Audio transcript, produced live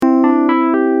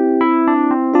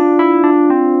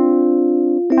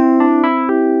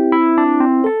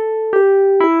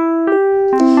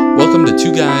Welcome to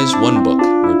Two Guys, One Book,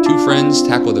 where two friends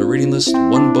tackle their reading list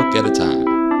one book at a time.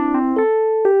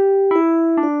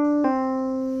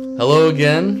 Hello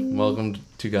again. Welcome to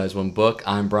Two Guys, One Book.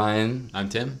 I'm Brian. I'm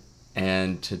Tim.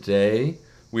 And today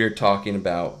we are talking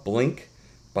about Blink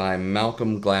by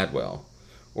Malcolm Gladwell,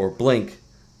 or Blink,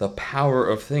 The Power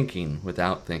of Thinking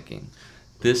Without Thinking.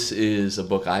 This is a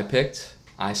book I picked.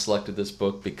 I selected this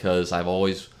book because I've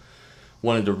always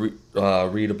wanted to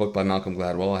read a book by Malcolm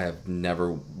Gladwell. I have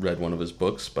never read one of his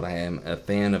books, but I am a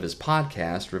fan of his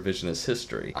podcast, Revisionist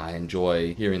History. I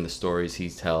enjoy hearing the stories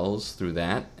he tells through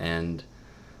that and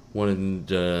wanted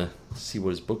to see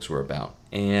what his books were about.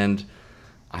 And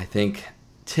I think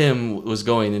Tim was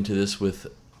going into this with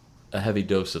a heavy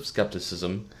dose of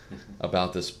skepticism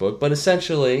about this book. But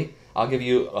essentially, I'll give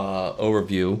you an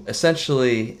overview.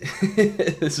 Essentially,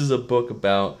 this is a book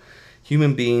about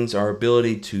human beings, our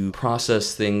ability to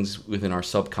process things within our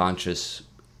subconscious,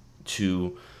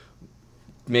 to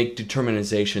make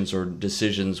determinations or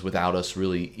decisions without us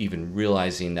really even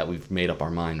realizing that we've made up our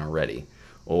mind already.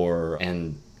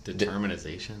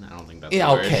 Determinization? I don't think that's yeah,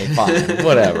 the word. okay, fine,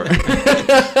 whatever.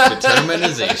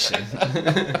 Determinization.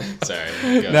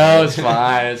 Sorry. No,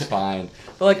 it's fine.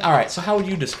 But all right, so how would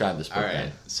you describe this book? All right,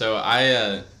 then? So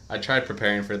I tried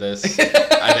preparing for this,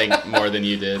 I think more than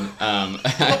you did.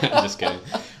 Just kidding.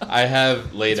 I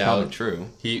have laid That's out... true.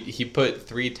 He put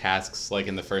 3 tasks, like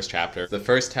in the first chapter. The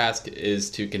first task is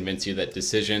to convince you that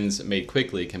decisions made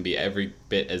quickly can be every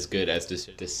bit as good as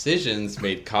decisions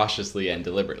made cautiously and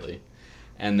deliberately.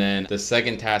 And then the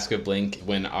second task of Blink,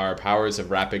 when our powers of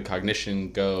rapid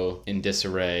cognition go in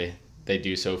disarray, they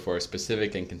do so for a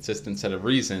specific and consistent set of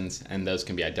reasons, and those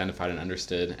can be identified and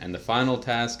understood. And the final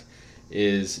task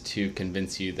is to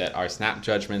convince you that our snap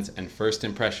judgments and first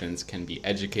impressions can be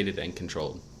educated and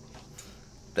controlled.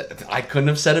 I couldn't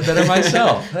have said it better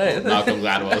myself. Malcolm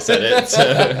Gladwell said it, so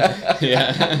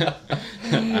yeah.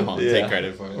 I won't take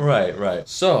credit for it. Right.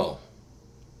 So,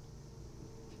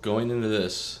 going into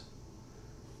this,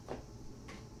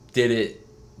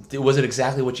 was it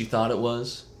exactly what you thought it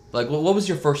was? Like, what was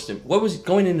your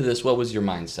going into this, what was your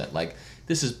mindset? Like,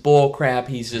 this is bull crap,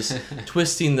 he's just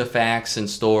twisting the facts and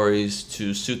stories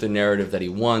to suit the narrative that he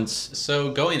wants.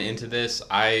 So, going into this,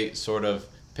 I sort of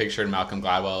pictured Malcolm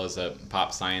Gladwell as a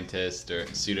pop scientist or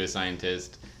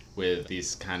pseudoscientist with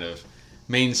these kind of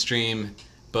mainstream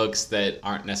books that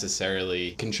aren't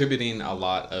necessarily contributing a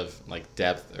lot of, like,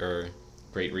 depth or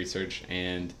great research,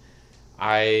 and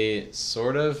I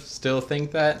sort of still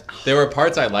think that. There were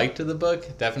parts I liked of the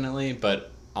book, definitely,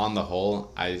 but on the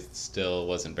whole, I still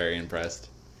wasn't very impressed.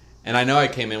 And I know I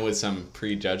came in with some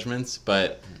prejudgments,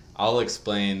 but I'll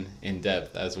explain in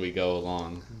depth as we go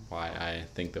along why I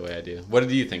think the way I do. What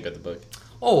did you think of the book?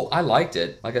 Oh, I liked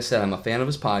it. Like I said, I'm a fan of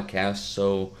his podcast,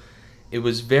 so it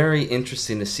was very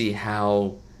interesting to see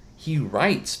how he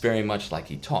writes very much like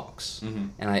he talks. Mm-hmm.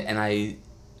 And I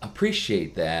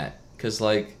appreciate that, because,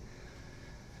 like,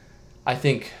 I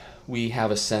think we have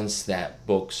a sense that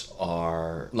books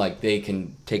are, like, they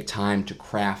can take time to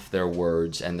craft their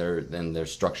words and their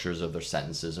structures of their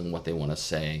sentences and what they want to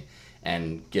say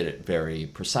and get it very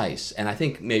precise. And I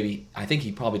think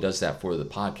he probably does that for the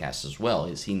podcast as well,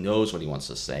 is he knows what he wants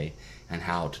to say and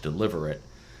how to deliver it.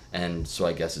 And so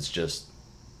I guess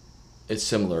it's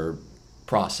similar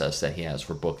process that he has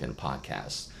for book and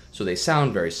podcast. So they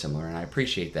sound very similar, and I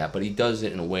appreciate that, but he does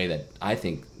it in a way that I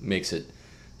think makes it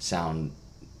sound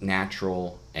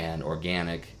natural and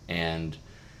organic, and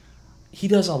he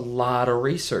does a lot of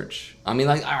research. I mean,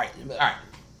 like, all right,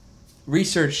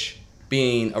 research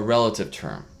being a relative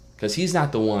term, because he's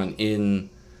not the one in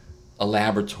a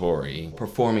laboratory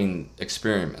performing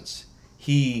experiments.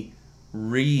 He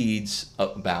reads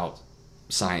about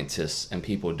scientists and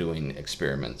people doing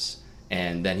experiments,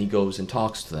 and then he goes and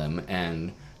talks to them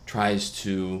and tries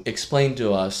to explain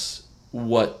to us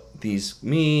what these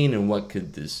mean and what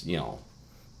could this,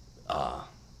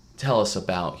 tell us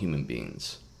about human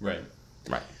beings. Right.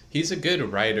 He's a good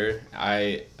writer.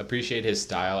 I appreciate his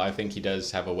style. I think he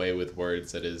does have a way with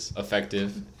words that is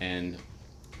effective and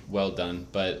well done.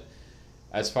 But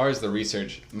as far as the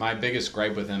research, my biggest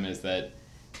gripe with him is that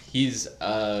he's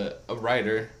a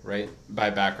writer, right,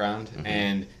 by background, mm-hmm.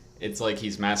 and it's like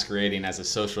he's masquerading as a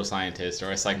social scientist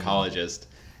or a psychologist,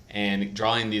 mm-hmm. and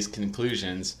drawing these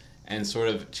conclusions and sort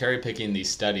of cherry-picking these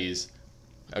studies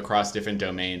across different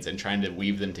domains and trying to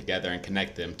weave them together and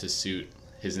connect them to suit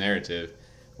his narrative,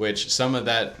 which some of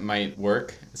that might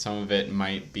work, some of it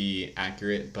might be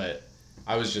accurate, but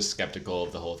I was just skeptical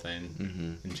of the whole thing,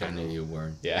 mm-hmm. in general. I knew you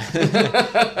were. Yeah.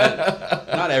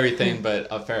 Not everything, but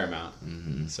a fair amount.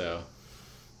 Mm-hmm. So.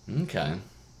 Okay.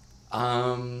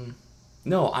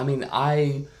 No, I mean,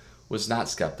 I was not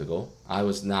skeptical. I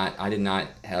did not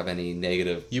have any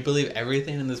negative. You believe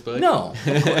everything in this book? No.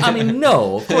 I mean,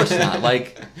 no, of course not.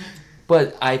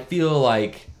 But I feel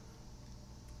like,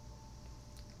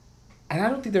 and I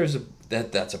don't think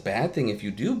that's a bad thing if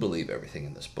you do believe everything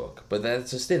in this book. But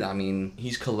that's just it. I mean,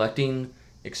 he's collecting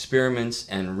experiments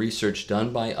and research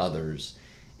done by others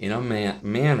in a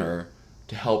manner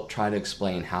to help try to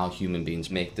explain how human beings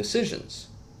make decisions.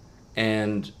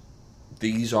 And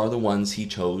these are the ones he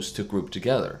chose to group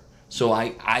together. So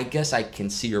I guess I can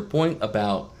see your point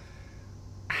about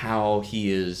how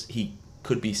he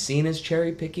could be seen as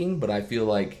cherry picking, but I feel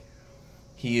like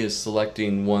he is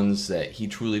selecting ones that he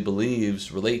truly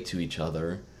believes relate to each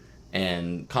other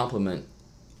and complement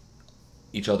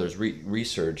each other's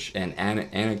research and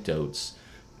anecdotes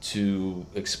to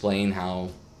explain how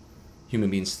human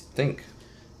beings think.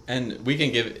 And we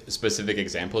can give specific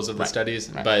examples of the studies,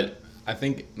 but I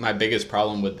think my biggest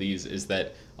problem with these is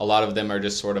that a lot of them are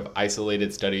just sort of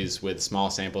isolated studies with small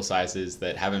sample sizes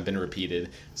that haven't been repeated.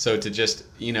 So to just,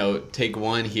 take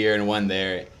one here and one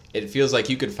there, it feels like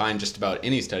you could find just about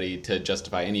any study to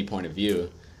justify any point of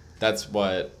view. That's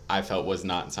what I felt was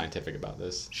not scientific about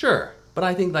this. Sure, but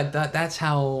I think that's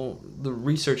how the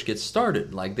research gets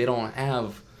started. Like, they don't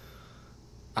have,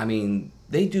 I mean,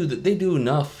 they do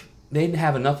enough. They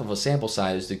have enough of a sample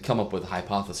size to come up with a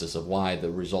hypothesis of why the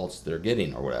results they're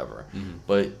getting or whatever. Mm-hmm.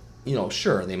 But,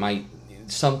 sure,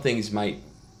 some things might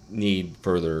need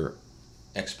further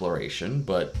exploration,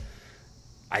 but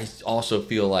I also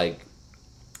feel like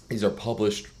these are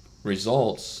published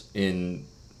results in,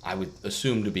 I would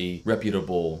assume, to be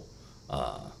reputable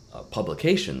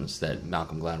publications that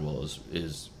Malcolm Gladwell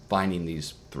is finding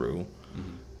these through.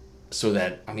 Mm-hmm. So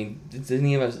that, I mean, didn't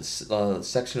he have a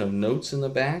section of notes in the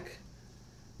back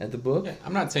at the book? Yeah,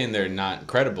 I'm not saying they're not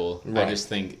credible. Right. I just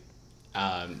think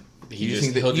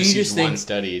he'll just use one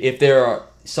study. If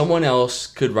someone else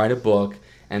could write a book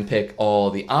and pick all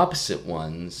the opposite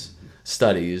ones,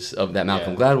 studies of that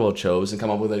Malcolm Gladwell chose, and come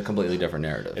up with a completely different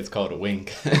narrative. It's called a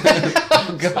wink.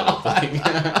 Oh, God.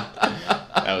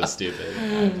 That was stupid.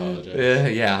 I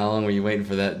apologize. Yeah. How long were you waiting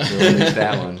for that to release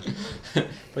that one?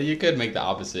 But you could make the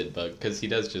opposite book, because he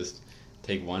does just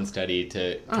take one study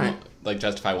to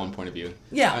justify one point of view.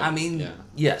 Yeah,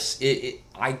 yes.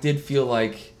 I did feel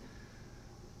like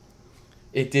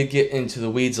it did get into the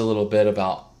weeds a little bit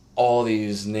about all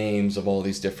these names of all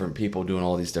these different people doing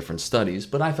all these different studies,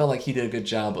 but I felt like he did a good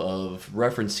job of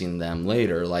referencing them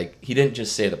later. Like, he didn't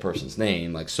just say the person's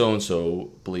name, like,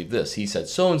 so-and-so believed this. He said,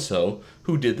 so-and-so,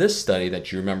 who did this study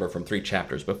that you remember from 3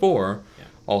 chapters before,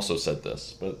 also said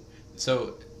this. But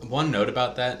so, one note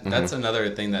about that, that's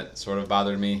another thing that sort of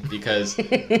bothered me, because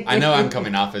I know I'm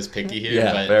coming off as picky here,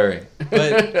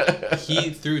 but he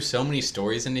threw so many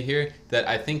stories into here that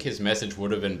I think his message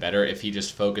would have been better if he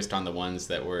just focused on the ones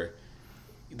that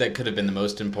could have been the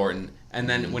most important. And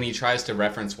then when he tries to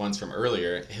reference ones from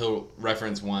earlier, he'll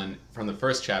reference one from the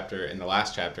first chapter and the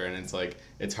last chapter, and it's like,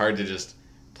 it's hard to just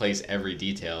place every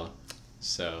detail.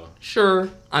 So sure,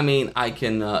 I mean, I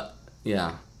can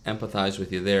empathize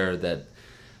with you there that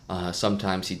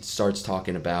sometimes he starts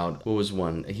talking about, what was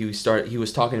one? He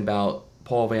was talking about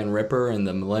Paul Van Ripper and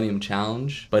the Millennium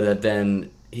Challenge, but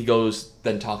then he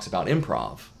talks about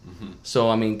improv. Mm-hmm. So,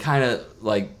 I mean, kind of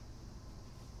like,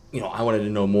 I wanted to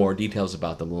know more details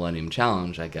about the Millennium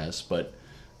Challenge, I guess, but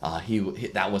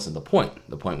that wasn't the point.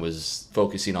 The point was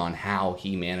focusing on how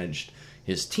he managed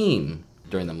his team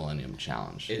during the Millennium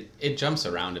Challenge. It jumps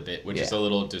around a bit, which is a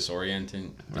little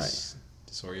disorienting. Right.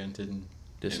 Disorienting.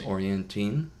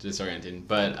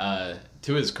 But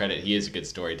to his credit, he is a good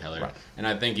storyteller. Right. And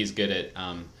I think he's good at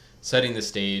setting the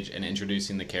stage and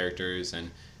introducing the characters and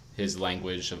his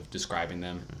language of describing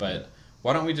them. Mm-hmm. But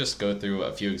why don't we just go through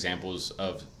a few examples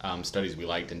of studies we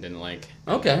liked and didn't like?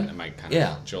 Okay. And might kind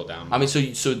of drill down. I mean, so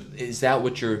is that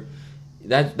what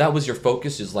that was your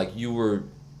focus? Is like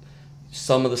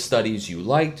some of the studies you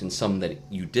liked and some that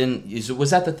you didn't. Was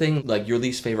that the thing? Like, your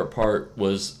least favorite part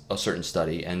was a certain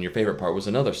study and your favorite part was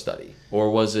another study? Or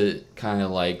was it kind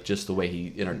of like just the way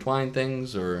he intertwined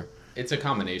things? Or it's a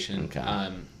combination.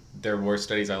 Okay. There were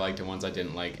studies I liked and ones I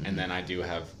didn't like, and then I do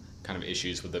have kind of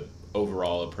issues with the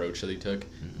overall approach that he took.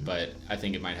 Mm-hmm. But I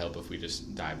think it might help if we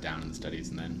just dive down in the studies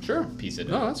and then piece it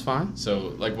up. No, that's fine.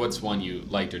 So, like, what's one you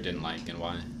liked or didn't like, and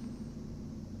why?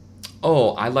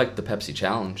 Oh, I liked the Pepsi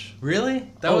Challenge. Really?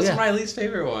 That was my least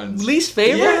favorite ones. Least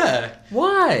favorite? Yeah.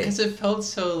 Why? Because it felt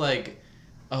so, like,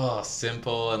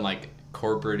 simple and, like,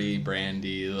 corporate-y,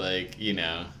 brandy, like,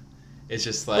 It's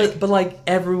just like... But like,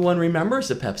 everyone remembers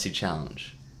the Pepsi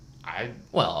Challenge.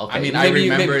 Well, okay. I mean, I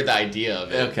remember the idea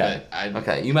of it. Okay. But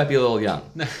okay, you might be a little young.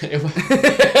 it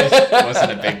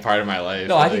wasn't a big part of my life.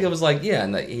 No, I think it was like,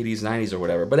 in the 80s, 90s or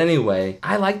whatever. But anyway,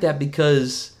 I like that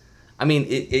because, I mean,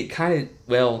 it kind of,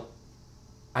 well,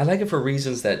 I like it for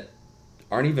reasons that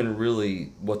aren't even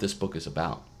really what this book is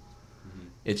about. Mm-hmm.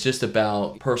 It's just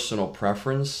about personal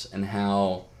preference and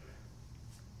how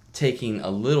taking a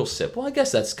little sip, well, I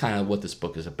guess that's kind of what this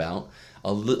book is about.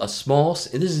 A small,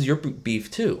 this is your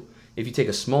beef too. If you take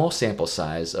a small sample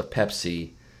size of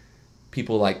Pepsi,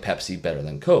 people like Pepsi better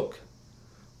than Coke.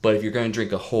 But if you're going to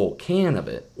drink a whole can of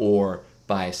it or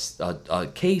buy a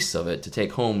case of it to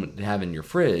take home and have in your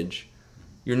fridge,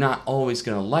 you're not always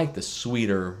going to like the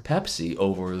sweeter Pepsi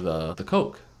over the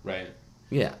Coke. Right.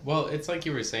 Yeah. Well, it's like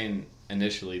you were saying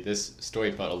initially, this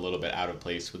story felt a little bit out of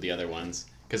place with the other ones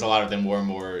because a lot of them were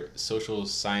more social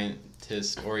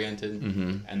scientist oriented,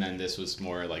 mm-hmm. and then this was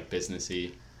more like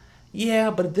businessy.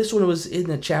 Yeah, but this one was in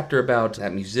a chapter about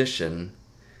that musician,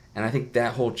 and I think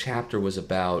that whole chapter was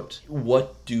about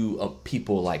what do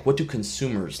people like, what do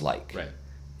consumers like, right?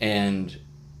 And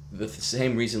the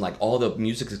same reason, like all the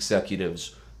music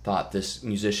executives thought this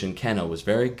musician Kenna was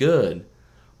very good,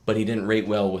 but he didn't rate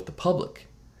well with the public,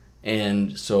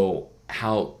 and so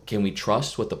how can we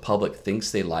trust what the public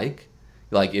thinks they like?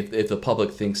 Like if the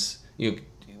public thinks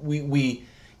we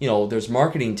there's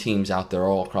marketing teams out there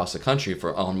all across the country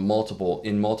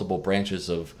in multiple branches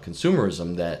of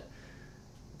consumerism that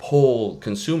poll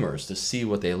consumers to see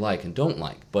what they like and don't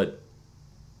like. But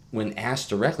when asked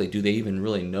directly, do they even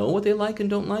really know what they like and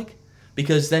don't like?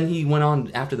 Because then he went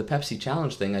on after the Pepsi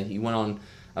challenge thing. He went on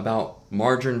about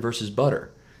margarine versus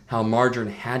butter, how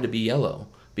margarine had to be yellow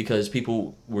because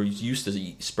people were used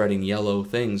to spreading yellow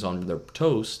things on their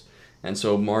toast. And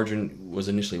so margarine was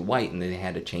initially white, and then they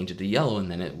had to change it to yellow, and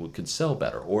then it could sell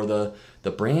better. Or the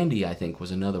brandy, I think,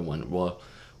 was another one. Well,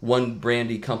 one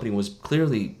brandy company was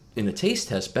clearly, in a taste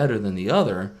test, better than the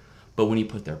other, but when you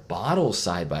put their bottles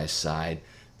side by side,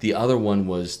 the other one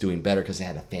was doing better because they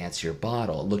had a fancier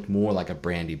bottle. It looked more like a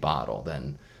brandy bottle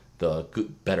than the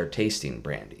better tasting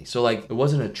brandy. So, like, it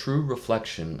wasn't a true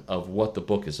reflection of what the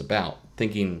book is about,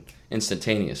 thinking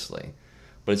instantaneously.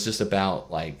 But it's just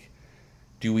about, like,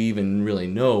 do we even really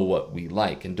know what we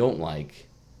like and don't like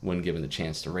when given the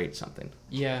chance to rate something?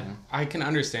 Yeah, I can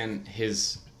understand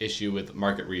his issue with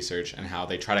market research and how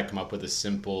they try to come up with a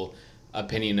simple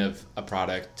opinion of a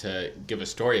product to give a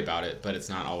story about it, but it's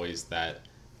not always that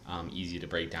easy to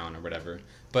break down or whatever.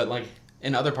 But like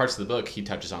in other parts of the book, he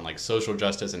touches on like social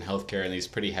justice and healthcare and these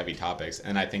pretty heavy topics,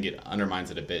 and I think it undermines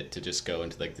it a bit to just go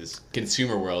into like this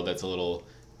consumer world that's a little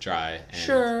dry. And,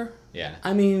 sure. Yeah.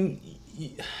 I mean,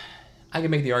 I can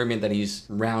make the argument that he's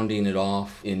rounding it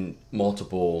off in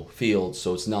multiple fields,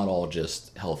 so it's not all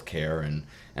just healthcare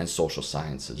and social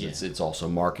sciences. Yeah. It's also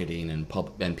marketing and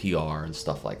PR and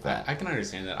stuff like that. I can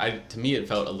understand that. To me, it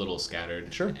felt a little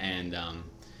scattered. Sure.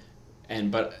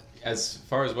 But as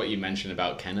far as what you mentioned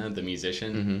about Kenna, the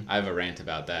musician, mm-hmm. I have a rant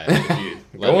about that. If you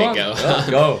let me go.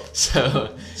 Go.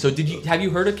 So have you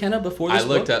heard of Kenna before this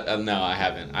book? I looked up. No, I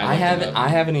haven't. I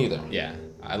haven't either. Yeah.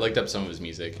 I looked up some of his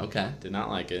music. Okay. Did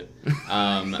not like it.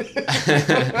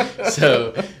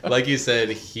 So, like you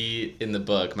said, in the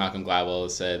book, Malcolm Gladwell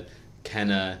said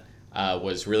Kenna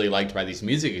was really liked by these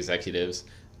music executives,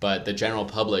 but the general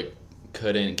public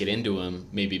couldn't get into him,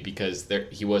 maybe because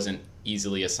he wasn't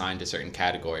easily assigned to certain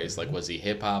categories. Like, was he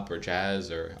hip hop or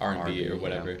jazz or R&B or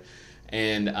whatever? Yeah.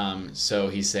 And so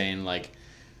he's saying like,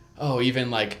 oh, even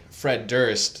like Fred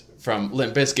Durst from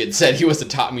Limp Bizkit said he was the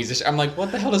top musician. I'm like,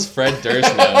 what the hell does Fred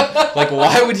Durst know? Like,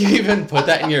 why would you even put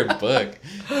that in your book?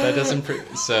 That doesn't...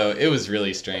 So it was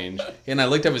really strange. And I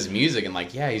looked up his music and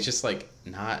like, yeah, he's just like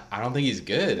not... I don't think he's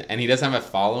good. And he doesn't have a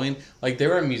following. Like,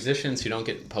 there are musicians who don't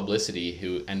get publicity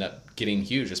who end up getting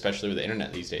huge, especially with the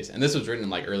internet these days. And this was written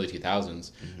in like early 2000s.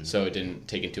 Mm-hmm. So it didn't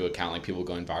take into account like people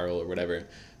going viral or whatever.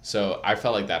 So I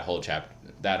felt like that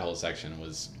whole section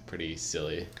was pretty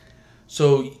silly.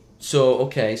 So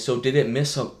did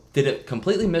it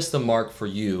completely miss the mark for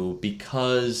you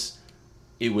because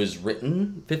it was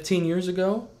written 15 years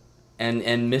ago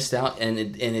and missed out and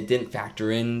it didn't factor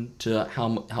into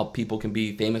how people can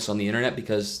be famous on the internet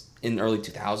because in the early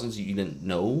 2000s you didn't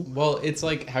know? Well, it's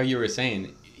like how you were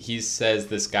saying. He says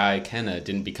this guy Kenna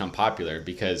didn't become popular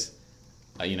because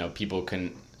people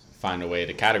couldn't find a way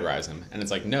to categorize him, and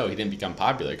it's like, no, he didn't become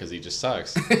popular because he just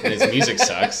sucks and his music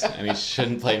sucks and he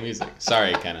shouldn't play music.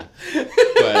 Sorry, Kenna,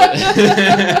 but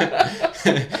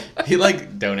he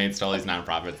like donates to all these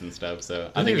nonprofits and stuff, so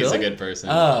I think he's a good person.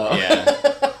 Oh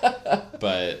yeah.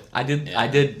 But I did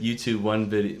YouTube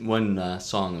one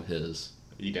song of his.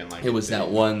 You didn't like it. It was that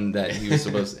one that he was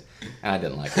supposed to... I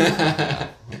didn't like it.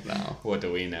 No. What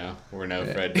do we know? We're no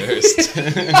Fred Durst.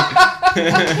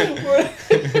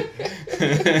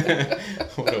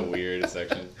 What a weird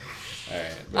section. All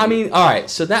right. I mean, all right.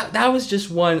 So that was just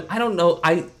one. I don't know.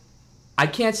 I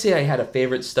can't say I had a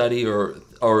favorite study or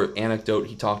anecdote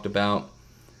he talked about.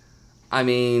 I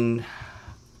mean,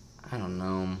 I don't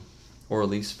know, or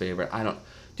least favorite. I don't.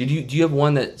 Do you have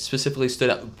one that specifically stood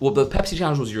out? Well, the Pepsi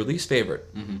challenge was your least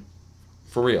favorite. Mm-hmm.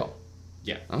 For real.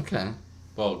 Yeah. Okay.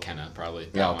 Well, Kenna probably.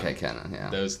 Yeah. Okay, Kenna.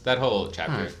 Yeah. That whole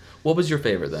chapter. Right. What was your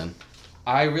favorite then?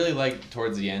 I really liked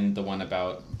towards the end the one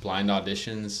about blind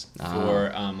auditions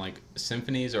for like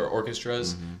symphonies or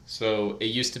orchestras. Mm-hmm. So it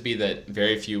used to be that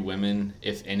very few women,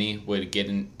 if any, would get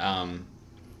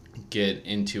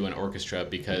into an orchestra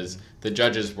because the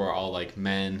judges were all like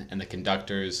men and the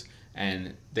conductors,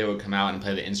 and they would come out and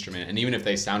play the instrument. And even if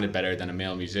they sounded better than a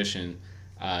male musician,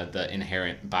 the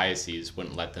inherent biases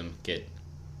wouldn't let them get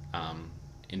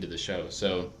into the show.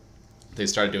 So they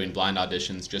started doing blind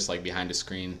auditions just like behind a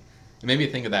screen. It made me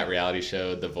think of that reality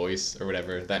show, The Voice or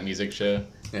whatever, that music show,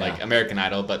 like American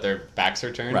Idol, but their backs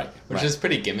are turned, which is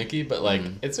pretty gimmicky, but like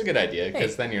it's a good idea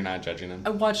because then you're not judging them. I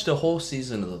watched a whole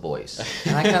season of The Voice,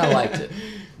 and I kind of liked it.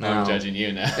 I'm judging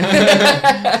you now.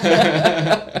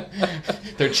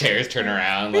 Their chairs turn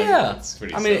around. Like, yeah, it's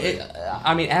pretty silly.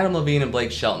 I mean, Adam Levine and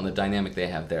Blake Shelton, the dynamic they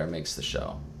have there makes the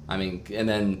show. I mean, and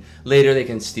then later they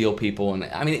can steal people, and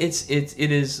I mean, it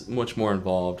is much more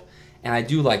involved. And I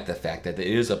do like the fact that it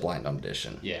is a blind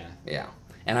audition. Yeah. Yeah.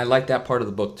 And I like that part of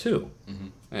the book, too. Mm-hmm.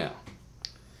 Yeah.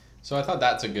 So I thought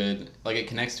that's a good... Like, it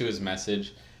connects to his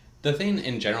message. The thing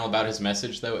in general about his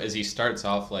message, though, is he starts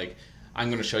off like, I'm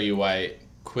going to show you why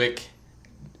quick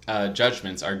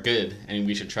judgments are good and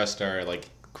we should trust our, like,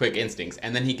 quick instincts.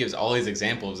 And then he gives all these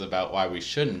examples about why we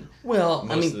shouldn't. Well,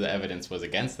 Most of the evidence was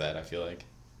against that, I feel like.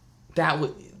 That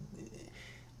would...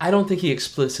 I don't think he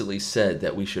explicitly said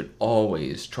that we should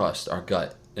always trust our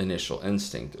gut initial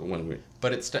instinct when we...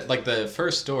 But it's like the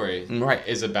first story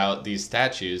is about these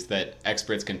statues that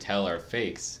experts can tell are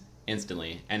fakes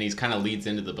instantly, and he's kind of leads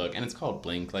into the book, and it's called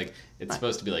Blink. Like it's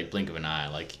supposed to be like blink of an eye,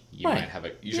 like you might have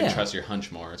you should trust your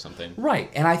hunch more or something.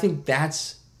 Right, and I think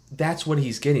that's what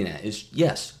he's getting at is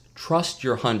yes, trust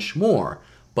your hunch more,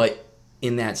 but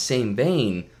in that same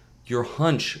vein, your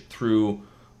hunch through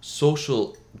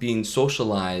being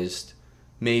socialized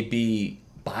may be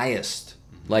biased.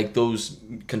 Like those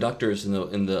conductors in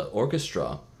the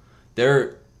orchestra,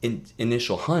 their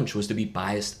initial hunch was to be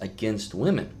biased against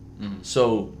women. Mm-hmm.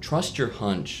 So trust your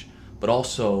hunch, but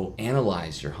also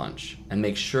analyze your hunch and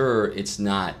make sure it's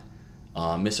not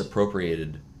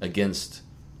misappropriated against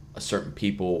certain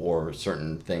people or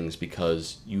certain things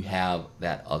because you have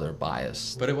that other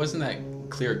bias. But it wasn't that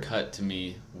clear cut to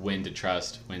me when to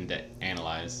trust, when to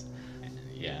analyze.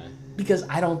 Yeah. Because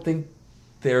I don't think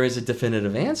there is a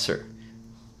definitive answer.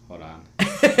 Hold on.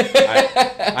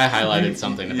 I highlighted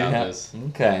something about this.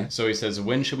 Okay. So he says,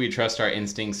 when should we trust our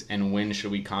instincts and when should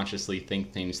we consciously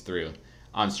think things through?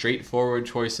 On straightforward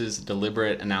choices,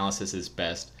 deliberate analysis is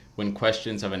best. When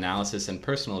questions of analysis and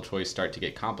personal choice start to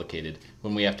get complicated,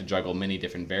 when we have to juggle many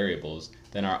different variables,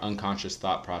 then our unconscious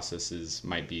thought processes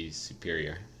might be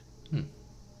superior. Yep.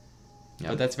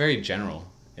 But that's very general.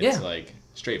 It's like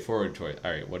straightforward choice.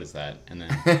 All right, what is that? And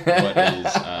then what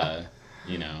is,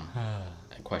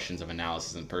 questions of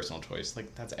analysis and personal choice?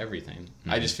 Like, that's everything.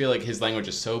 Mm-hmm. I just feel like his language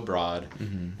is so broad,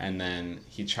 and then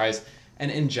he tries... And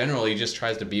in general, he just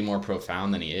tries to be more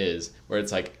profound than he is, where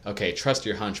it's like, okay, trust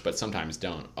your hunch, but sometimes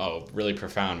don't. Oh, really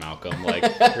profound, Malcolm. Like,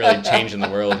 really changing the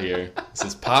world here. This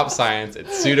is pop science.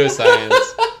 It's pseudoscience.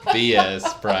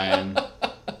 BS, Brian.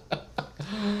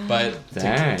 But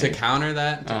to counter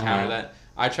that,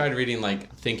 I tried reading,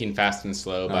 like, Thinking Fast and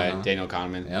Slow by Daniel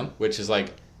Kahneman, which is,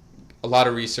 like, a lot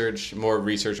of research, more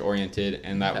research-oriented,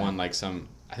 and that won, like,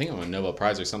 I think it won a Nobel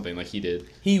Prize or something like he did.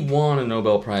 He won a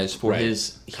Nobel Prize for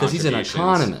because he's an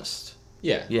economist.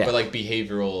 Yeah, but like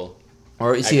behavioral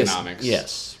or economics.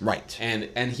 Yes, right.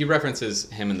 And he references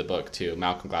him in the book too.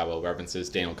 Malcolm Gladwell references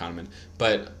Daniel Kahneman.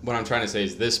 But what I'm trying to say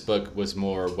is this book was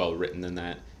more well written than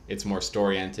that. It's more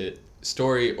story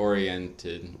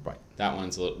oriented. Right. That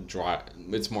one's a little dry.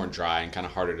 It's more dry and kind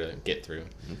of harder to get through.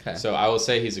 Okay. So I will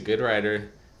say he's a good writer.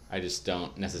 I just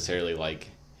don't necessarily like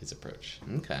his approach.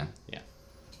 Okay. Yeah.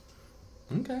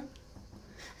 Okay.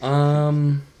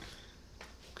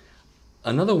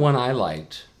 Another one I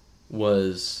liked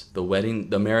was the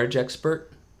marriage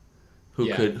expert, who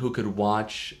could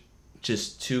watch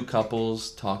just two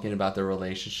couples talking about their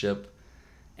relationship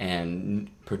and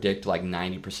predict like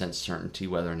 90% certainty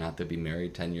whether or not they'll be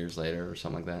married 10 years later or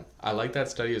something like that. I like that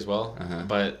study as well, Uh-huh.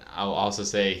 but I'll also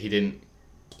say he didn't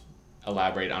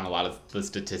elaborate on a lot of the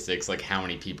statistics, like how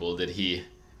many people did he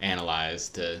analyze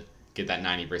to get that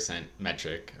 90%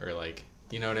 metric, or like,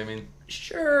 you know what I mean?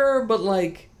 Sure, but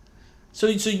like, so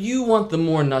you want the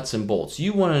more nuts and bolts.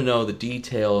 You want to know the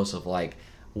details of like,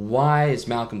 why is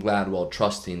Malcolm Gladwell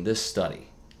trusting this study?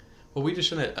 Well, we just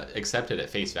shouldn't accept it at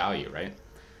face value, right?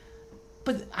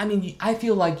 But I mean, I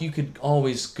feel like you could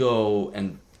always go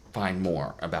and find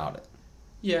more about it.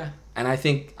 Yeah. And I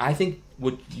think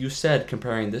what you said,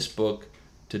 comparing this book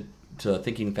to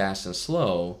Thinking Fast and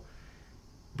Slow,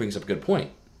 brings up a good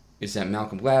point. Is that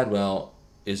Malcolm Gladwell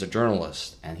is a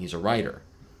journalist and he's a writer.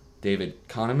 David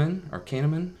Kahneman,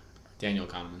 Daniel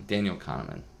Kahneman. Daniel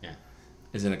Kahneman, Yeah.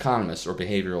 is an economist or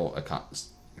behavioral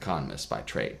economist by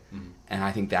trade. Mm-hmm. And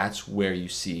I think that's where you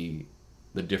see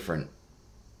the different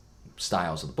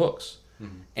styles of the books.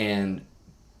 Mm-hmm. And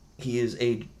he is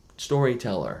a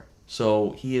storyteller,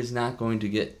 so he is not going to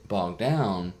get bogged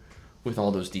down with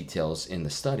all those details in the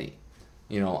study,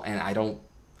 and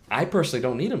I personally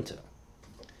don't need him to.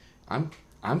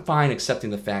 I'm fine accepting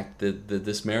the fact that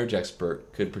this marriage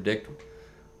expert could predict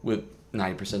with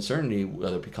 90% certainty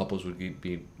whether couples would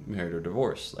be married or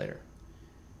divorced later.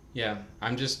 Yeah,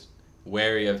 I'm just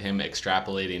wary of him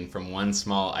extrapolating from one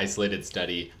small isolated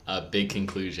study a big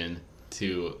conclusion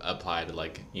to apply to,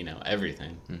 like,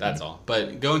 everything. Mm-hmm. That's all.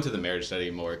 But go into the marriage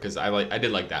study more, because I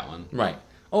did like that one. Right.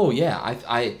 Oh yeah.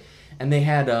 And they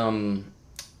had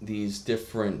these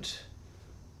different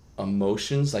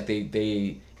emotions. Like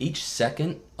they each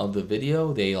second of the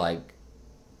video they like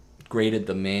graded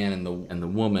the man and the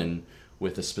woman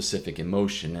with a specific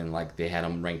emotion, and like they had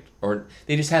them ranked, or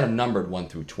they just had them numbered 1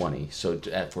 through 20, so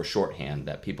for shorthand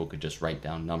that people could just write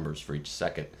down numbers for each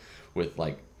second, with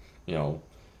like,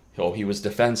 he was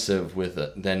defensive with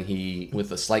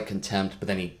a slight contempt, but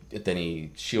then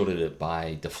he shielded it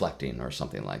by deflecting or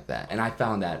something like that. And I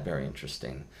found that very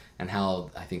interesting, and how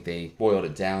I think they boiled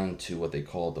it down to what they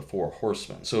called the 4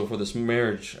 horsemen. So for this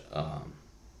marriage,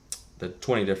 the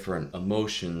 20 different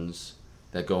emotions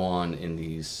that go on in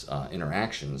these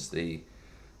interactions, they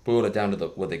boiled it down to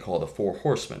what they call the 4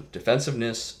 horsemen: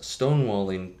 defensiveness,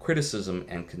 stonewalling, criticism,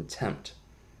 and contempt.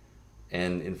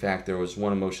 And in fact, there was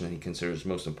one emotion that he considers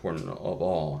most important of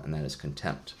all, and that is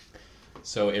contempt.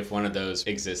 So if one of those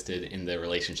existed in the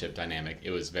relationship dynamic,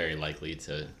 it was very likely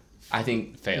to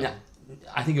fail.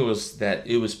 I think it was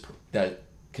that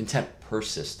contempt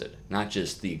persisted, not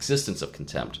just the existence of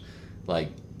contempt, like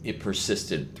it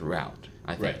persisted throughout.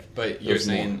 I think. Right, but you're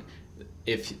saying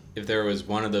if there was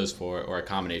one of those 4 or a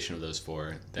combination of those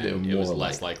 4, then it was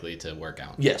less likely to work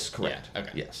out. Yes, correct. Yeah,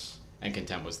 okay. Yes. And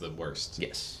contempt was the worst.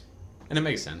 Yes. And it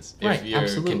makes sense. Right,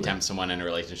 if you contempt someone in a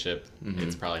relationship,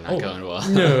 it's probably not going well.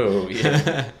 No,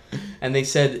 yeah. And they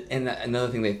said, and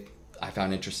another thing I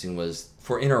found interesting was,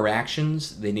 for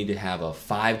interactions, they need to have a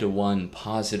 5-to-1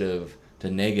 positive to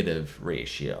negative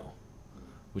ratio,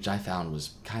 which I found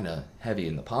was kind of heavy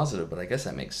in the positive, but I guess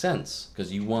that makes sense,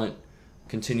 because you want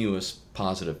continuous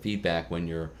positive feedback when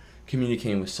you're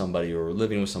communicating with somebody or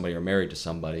living with somebody or married to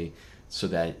somebody, so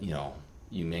that,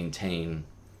 you maintain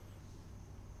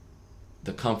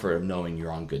the comfort of knowing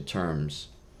you're on good terms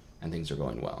and things are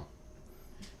going well.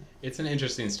 It's an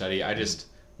interesting study. I just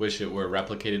wish it were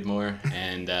replicated more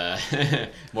and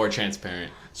more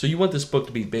transparent. So you want this book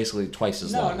to be basically twice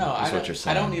as long? No, is what you're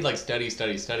saying. I don't need like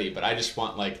study, but I just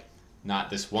want like not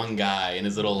this one guy in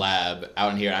his little lab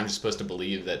out in here. I'm just supposed to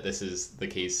believe that this is the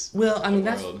case. Well, I mean,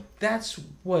 that's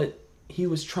what he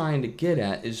was trying to get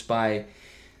at, is by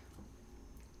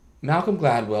Malcolm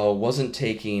Gladwell wasn't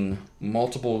taking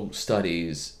multiple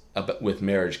studies with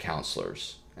marriage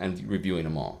counselors and reviewing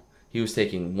them all. He was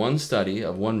taking one study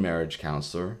of one marriage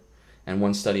counselor and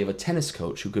one study of a tennis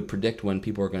coach who could predict when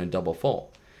people are going to double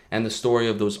fault, and the story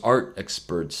of those art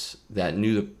experts that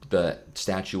knew the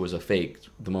statue was a fake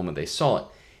the moment they saw it.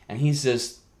 And he's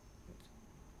just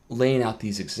laying out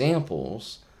these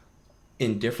examples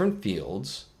in different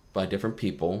fields by different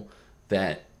people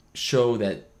that show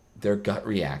that their gut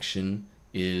reaction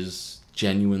is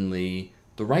genuinely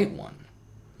the right one.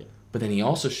 Yeah. But then he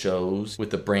also shows with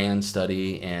the Brand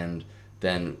study and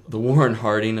then the Warren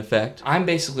Harding effect. I'm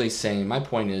basically saying, my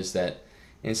point is that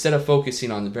instead of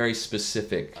focusing on the very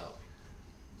specific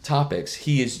topics,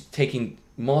 he is taking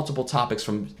multiple topics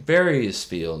from various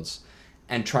fields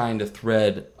and trying to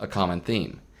thread a common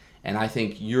theme. And I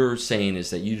think you're saying is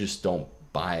that you just don't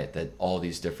buy it, that all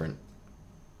these different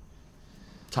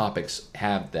topics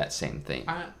have that same thing.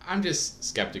 I'm just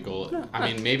skeptical. No,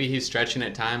 I mean, maybe he's stretching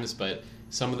at times, but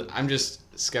I'm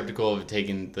just skeptical of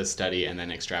taking the study and then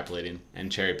extrapolating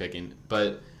and cherry picking.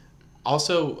 But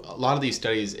also, a lot of these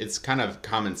studies, it's kind of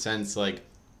common sense. Like,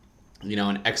 you know,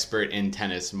 an expert in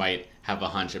tennis might have a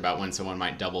hunch about when someone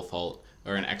might double fault,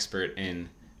 or an expert in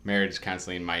marriage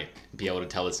counseling might be able to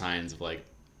tell the signs of, like,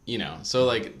 you know. So,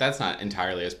 like, that's not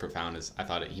entirely as profound as I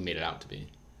thought he made it out to be.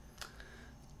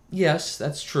 Yes,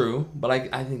 that's true. But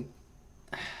I think,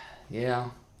 yeah.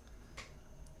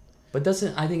 But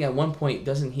I think at one point,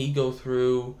 doesn't he go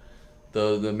through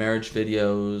the marriage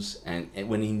videos and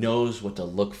when he knows what to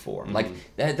look for? Mm-hmm.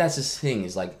 Like, that's his thing,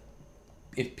 is like,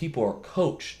 if people are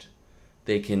coached,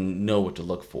 they can know what to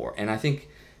look for. And I think,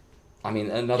 I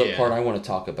mean, another part I want to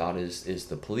talk about is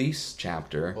the police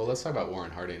chapter. Well, let's talk about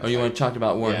Warren Harding. Oh, you want to talk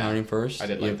about Warren Harding first? I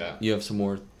did like that. You have some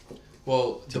more?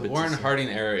 Well, the Warren Harding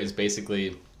era is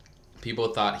basically,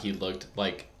 people thought he looked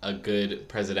like a good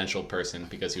presidential person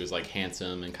because he was, like,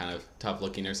 handsome and kind of tough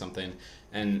looking or something.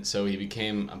 And so he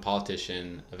became a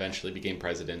politician, eventually became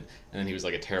president, and then he was,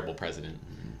 like, a terrible president.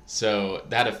 Mm-hmm. So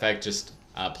that effect just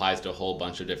applies to a whole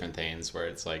bunch of different things, where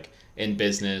it's like in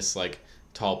business, like,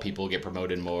 tall people get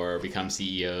promoted more, become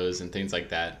CEOs and things like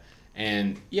that.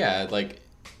 And yeah, like,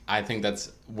 I think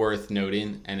that's worth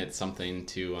noting, and it's something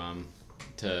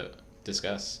to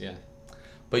discuss. Yeah.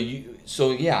 But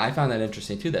I found that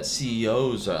interesting too, that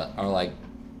CEOs are like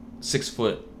 6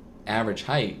 foot average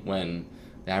height when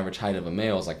the average height of a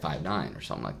male is like 5'9" or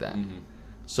something like that. Mm-hmm.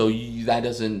 So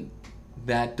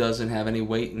that doesn't have any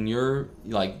weight in you're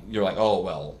like, oh,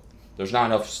 well, there's not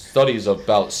enough studies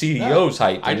about CEOs'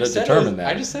 height to determine that.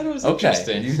 I just said it was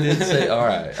interesting. You did say, all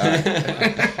right.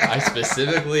 I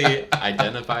specifically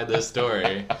identified this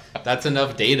story. That's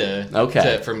enough data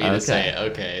for me to say,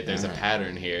 okay, there's a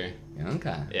pattern here.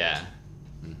 Okay. Yeah.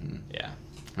 Mm-hmm. Yeah.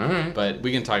 All right. But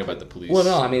we can talk about the police. Well,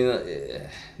 no, I mean,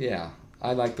 yeah.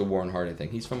 I like the Warren Harding thing.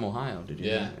 He's from Ohio. Did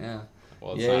you know? Yeah.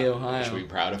 Well, Ohio. I should be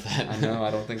proud of that. I know. I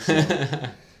don't think so.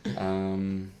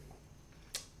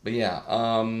 But yeah.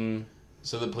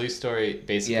 So the police story,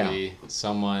 basically,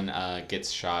 someone gets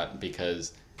shot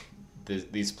because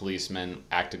these policemen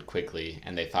acted quickly,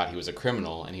 and they thought he was a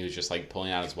criminal, and he was just, like,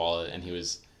 pulling out his wallet, and he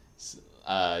was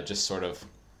just sort of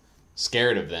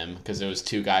scared of them because there was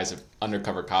two guys,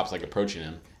 undercover cops, like, approaching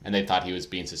him, and they thought he was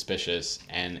being suspicious,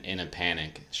 and in a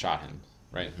panic shot him.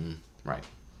 Right. Mm-hmm. Right.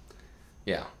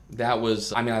 Yeah, that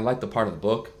was. I mean, I like the part of the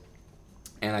book,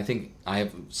 and I think I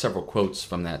have several quotes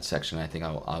from that section. I think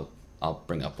I'll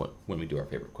bring up when we do our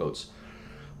favorite quotes.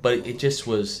 But it just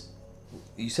was.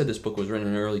 You said this book was written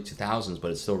in the early 2000s,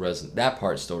 but it still that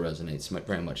part still resonates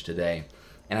very much today,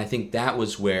 and I think that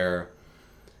was where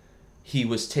he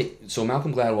was so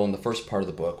Malcolm Gladwell in the first part of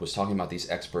the book was talking about these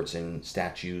experts in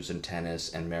statues and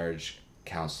tennis and marriage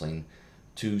counseling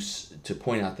to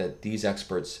point out that these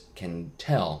experts can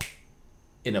tell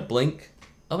in a blink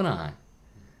of an eye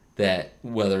that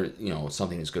whether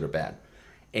something is good or bad.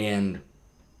 And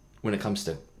when it comes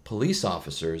to police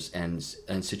officers and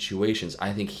situations,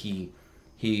 I think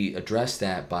he addressed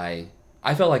that by,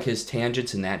 I felt like his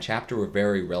tangents in that chapter were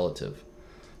very relative,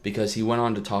 because he went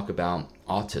on to talk about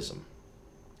autism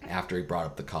after he brought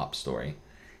up the cop story,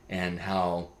 and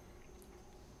how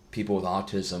people with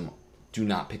autism do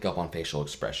not pick up on facial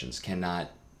expressions, cannot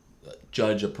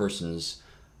judge a person's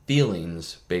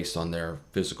feelings based on their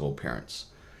physical appearance.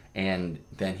 And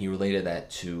then he related that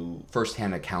to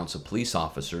firsthand accounts of police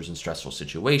officers in stressful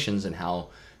situations and how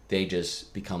they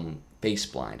just become face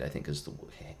blind, I think is the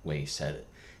way he said it.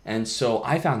 And so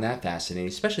I found that fascinating,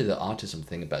 especially the autism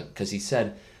thing, because he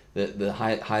said that the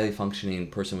highly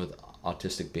functioning person with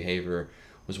autistic behavior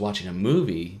was watching a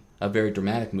movie, a very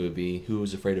dramatic movie, Who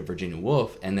Was Afraid of Virginia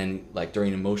Woolf, and then, like,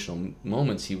 during emotional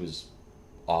moments, he was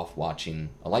off watching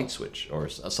a light switch or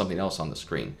something else on the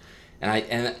screen.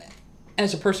 And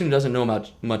as a person who doesn't know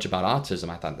much about autism,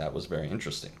 I thought that was very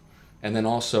interesting. And then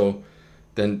also,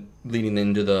 leading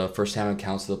into the first-hand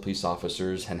accounts of the police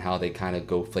officers and how they kind of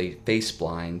go face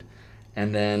blind,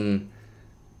 and then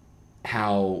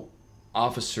how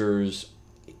officers.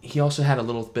 He also had a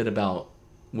little bit about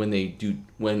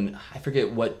when I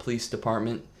forget what police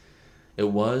department it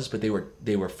was, but they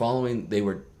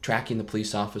were tracking the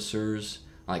police officers,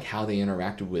 like how they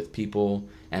interacted with people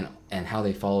and how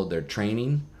they followed their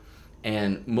training.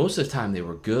 And most of the time they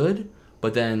were good,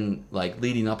 but then, like,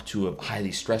 leading up to a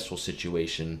highly stressful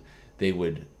situation, they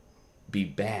would be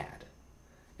bad.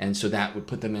 And so that would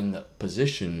put them in the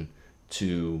position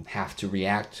to have to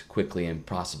react quickly and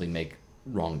possibly make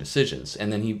wrong decisions.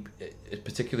 And then he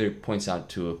particularly points out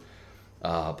to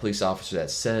a police officer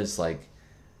that says, like,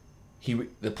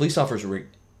 the police officer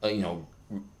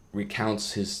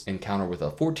recounts his encounter with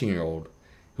a 14-year-old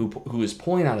who is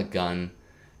pulling out a gun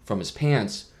from his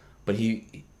pants, but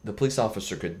the police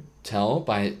officer could tell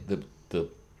by the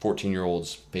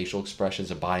 14-year-old's facial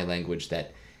expressions and body language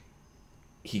that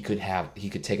he could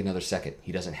take another second.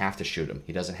 He doesn't have to shoot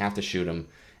him.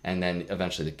 And then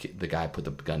eventually the guy put the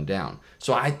gun down.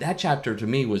 So that chapter to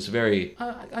me was very,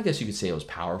 I guess you could say it was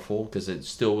powerful, because it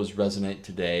still was resonant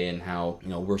today, and how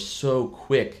we're so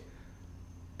quick,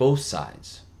 both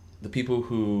sides, the people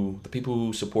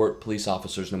who support police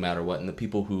officers no matter what, and the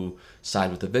people who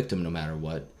side with the victim no matter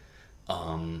what,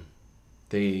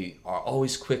 they are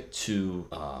always quick to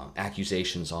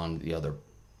accusations on the other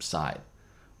side.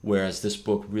 Whereas this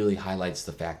book really highlights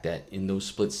the fact that in those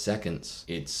split seconds,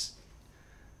 it's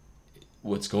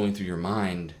what's going through your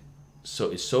mind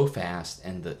is so fast,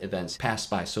 and the events pass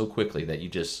by so quickly that you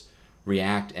just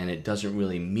react, and it doesn't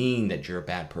really mean that you're a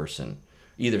bad person,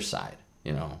 either side,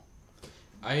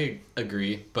 I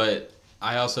agree, but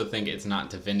I also think it's not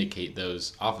to vindicate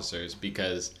those officers,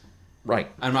 because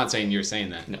right. I'm not saying you're saying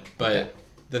that, no, but okay.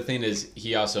 The thing is,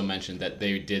 he also mentioned that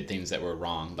they did things that were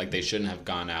wrong. Like, they shouldn't have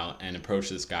gone out and approached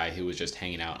this guy who was just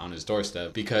hanging out on his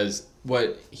doorstep, because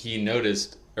what he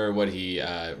noticed, or what he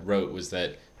wrote, was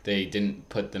that they didn't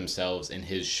put themselves in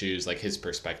his shoes, like his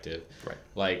perspective. Right.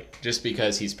 Like, just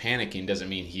because he's panicking doesn't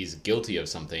mean he's guilty of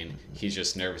something. Mm-hmm. He's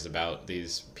just nervous about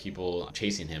these people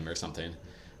chasing him or something.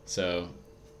 So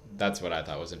that's what I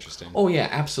thought was interesting. Oh yeah,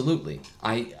 absolutely.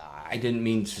 I didn't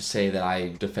mean to say that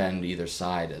I defend either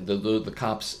side. The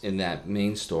cops in that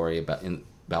main story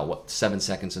about what 7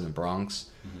 seconds in the Bronx,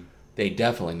 mm-hmm. they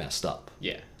definitely messed up.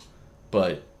 Yeah.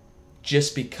 But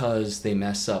just because they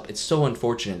mess up, it's so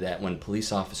unfortunate that when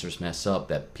police officers mess up,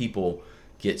 that people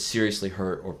get seriously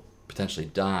hurt or potentially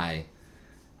die,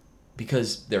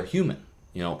 because they're human.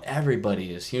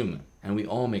 Everybody is human, and we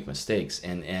all make mistakes.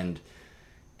 And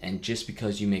just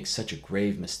because you make such a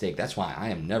grave mistake, that's why I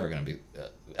am never going to be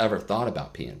ever thought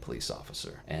about being a police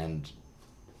officer. And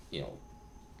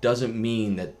doesn't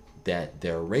mean that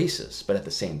they're racist, but at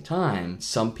the same time,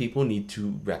 some people need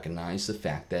to recognize the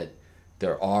fact that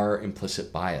there are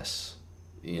implicit bias,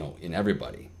 in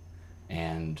everybody.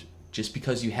 And just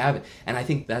because you have it, and I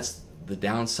think that's the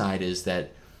downside, is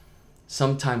that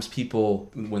sometimes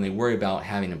people, when they worry about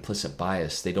having implicit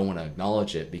bias, they don't want to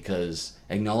acknowledge it, because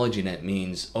acknowledging it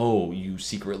means, oh, you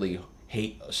secretly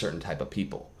hate a certain type of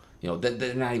people.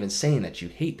 They're not even saying that you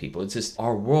hate people. It's just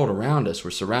our world around us.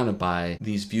 We're surrounded by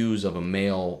these views of a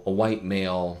white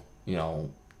male,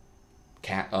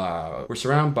 we're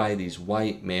surrounded by these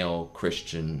white male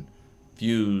Christian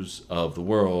views of the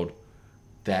world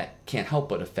that can't help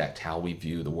but affect how we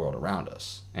view the world around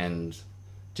us. And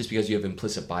just because you have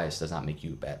implicit bias does not make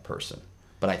you a bad person.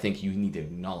 But I think you need to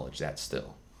acknowledge that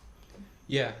still.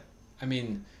 Yeah. I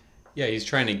mean, yeah, he's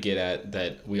trying to get at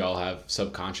that we all have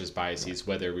subconscious biases, right,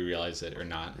 whether we realize it or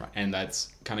not. Right. And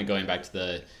that's kind of going back to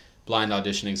the blind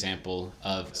audition example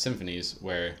of symphonies,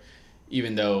 where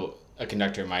even though a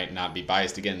conductor might not be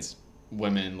biased against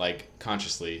women, like,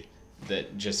 consciously,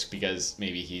 that just because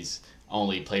maybe he's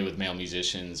only played with male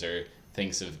musicians, or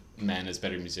thinks of men as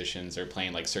better musicians, or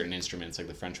playing like certain instruments like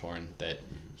the French horn, that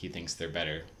he thinks they're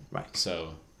better. Right.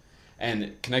 So,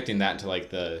 and connecting that to like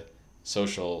the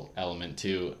social element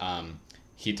too,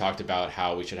 he talked about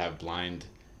how we should have blind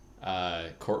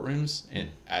courtrooms, and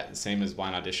same as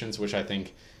blind auditions, which I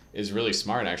think is really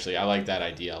smart, actually. I like that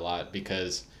idea a lot,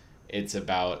 because it's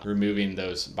about removing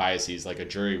those biases like a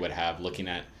jury would have, looking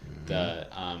at the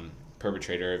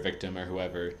perpetrator or victim or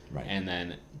whoever, right, and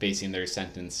then basing their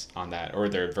sentence on that, or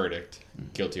their verdict,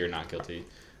 guilty or not guilty.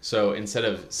 So instead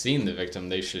of seeing the victim,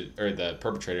 or the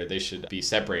perpetrator, they should be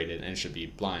separated and should be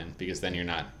blind, because then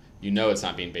it's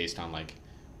not being based on like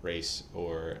race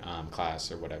or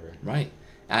class or whatever. Right.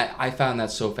 I found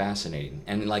that so fascinating,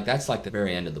 and like that's like the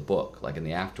very end of the book, like in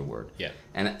the afterword. Yeah.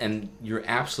 And you're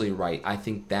absolutely right. I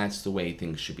think that's the way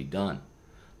things should be done,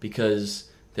 because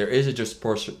there is a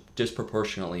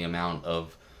disproportionately amount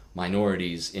of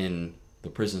minorities in the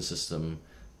prison system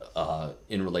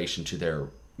in relation to their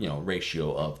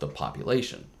ratio of the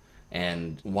population,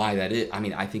 and why that is. I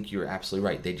mean, I think you're absolutely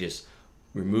right. They just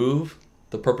remove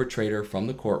the perpetrator from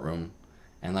the courtroom.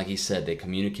 And like he said, they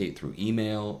communicate through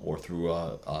email or through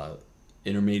a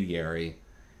intermediary,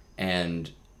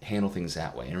 and handle things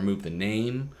that way, and remove the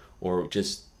name, or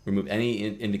just remove any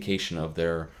indication of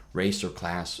their race or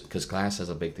class, because class has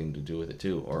a big thing to do with it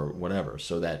too, or whatever,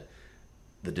 so that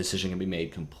the decision can be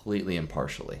made completely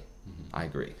impartially. Mm-hmm. I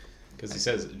agree. Because he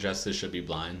says justice should be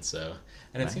blind, so...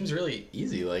 And it Right. seems really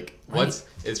easy. Like, Right.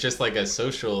 it's just like a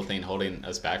social thing holding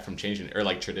us back from changing, or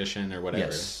like tradition or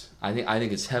whatever. Yes, I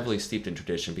think it's heavily steeped in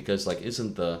tradition because like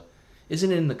isn't it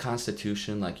in the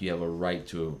Constitution like you have a right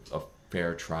to a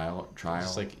fair trial?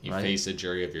 Just like you right? face a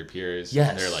jury of your peers. Yes.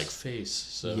 And they're like, face.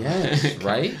 So Yes,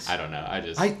 right? I don't know.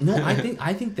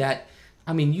 I think that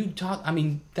I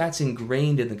mean that's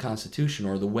ingrained in the Constitution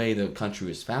or the way the country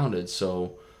was founded.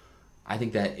 So I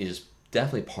think that is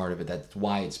definitely part of it. That's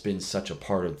why it's been such a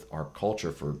part of our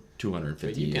culture for 250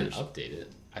 But you years. can update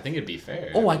it. I think it'd be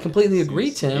fair. Oh, I completely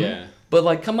agree, Tim. Yeah. But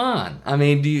like, come on. I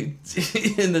mean, do you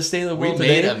in the state of the We world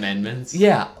made today? amendments.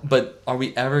 Yeah, but are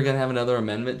we ever going to have another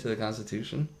amendment to the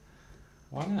Constitution?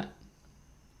 Why not?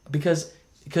 Because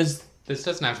This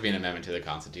doesn't have to be an amendment to the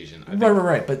Constitution. I think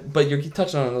right. But you're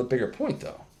touching on another bigger point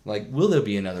though. Like, will there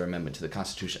be another amendment to the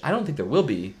Constitution? I don't think there will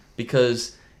be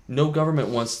because no government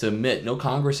wants to admit, no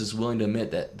Congress is willing to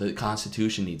admit that the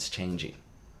Constitution needs changing.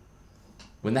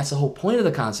 When that's the whole point of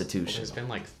the Constitution. There's been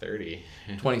like 30.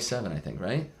 27, I think,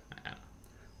 right? I don't know.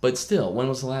 But still, when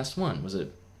was the last one? Was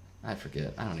it? I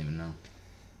forget. I don't even know.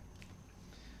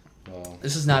 Well,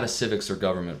 This is not a civics or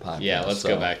government podcast. yeah, let's so-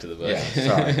 go back to the book. Yeah,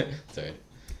 sorry. Sorry.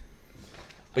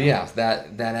 But yeah,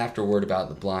 that afterword about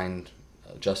the blind,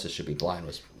 justice should be blind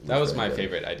was That was very my good.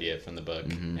 favorite idea from the book,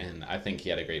 Mhm. and I think he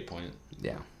had a great point.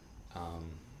 Yeah.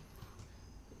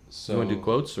 So You want to do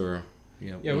quotes or?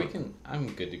 You know, Yeah, we can.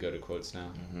 I'm good to go to quotes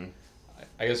now. Mhm.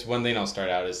 I guess one thing I'll start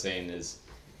out as saying is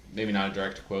maybe not a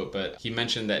direct quote, but he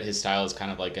mentioned that his style is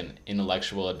kind of like an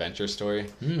intellectual adventure story,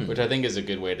 which I think is a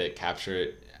good way to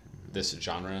capture this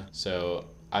genre. So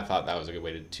I thought that was a good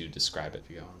way to describe it. If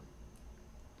you go on.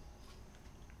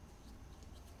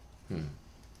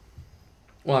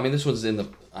 Well, I mean, this was in the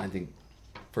I think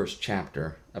first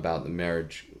chapter about the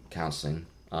marriage counseling,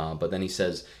 but then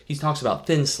he talks about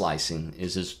thin slicing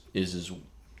is his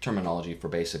terminology for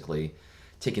basically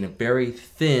taking a very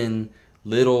thin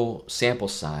little sample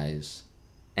size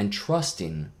and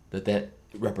trusting that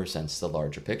represents the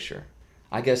larger picture.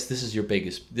 I guess this is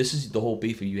the whole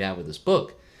beef you have with this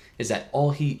book, is that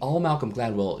all Malcolm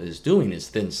Gladwell is doing is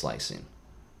thin slicing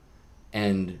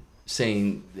and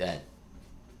saying that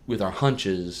with our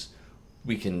hunches,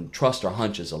 we can trust our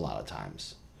hunches a lot of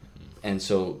times. And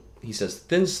so he says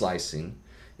thin slicing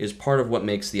is part of what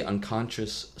makes the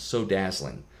unconscious so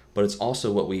dazzling, but it's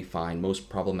also what we find most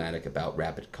problematic about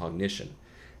rapid cognition.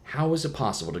 How is it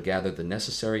possible to gather the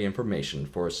necessary information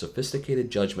for a sophisticated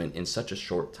judgment in such a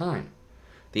short time?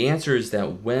 The answer is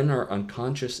that when our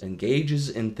unconscious engages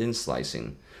in thin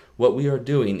slicing, what we are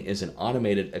doing is an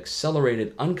automated,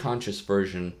 accelerated, unconscious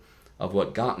version of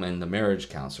what Gottman, the marriage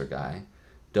counselor guy,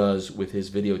 does with his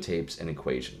videotapes and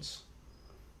equations.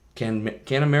 Can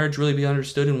a marriage really be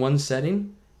understood in one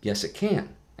setting? Yes, it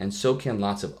can. And so can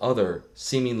lots of other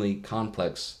seemingly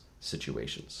complex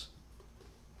situations.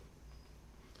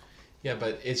 Yeah,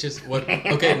 but it's just what.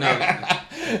 Okay,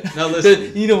 no,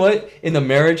 listen. You know what? In the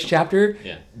marriage chapter,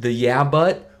 Yeah. the yeah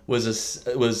but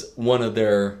was one of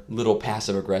their little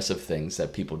passive aggressive things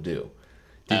that people do.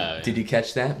 Did you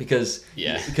catch that? Because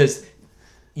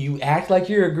you act like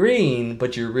you're agreeing,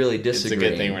 but you're really disagreeing. It's a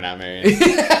good thing we're not married.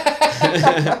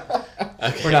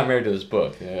 Okay. We're not married to this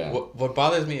book. Yeah. What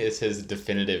bothers me is his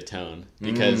definitive tone,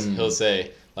 because he'll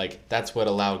say, like, that's what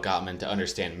allowed Gottman to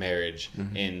understand marriage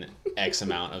in X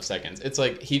amount of seconds. It's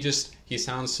like he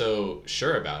sounds so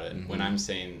sure about it when I'm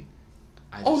saying...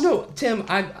 Oh no, Tim,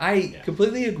 I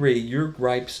completely agree. Your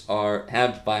gripes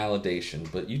have validation,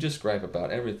 but you just gripe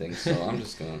about everything, so I'm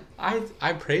just gonna...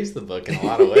 I praise the book in a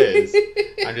lot of ways.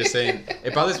 I'm just saying,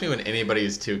 it bothers me when anybody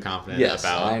is too confident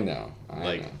about... I know.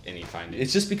 any findings.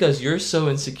 It's just because you're so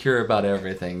insecure about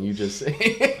everything, you just... All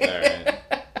right.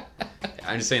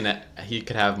 I'm just saying that he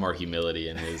could have more humility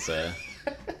in his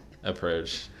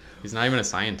approach. He's not even a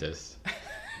scientist.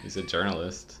 He's a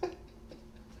journalist.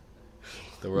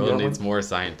 The world needs more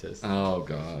scientists. Oh,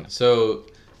 God. So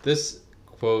this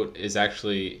quote is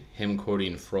actually him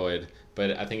quoting Freud,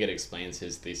 but I think it explains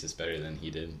his thesis better than he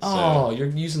did. Oh, you're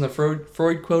using the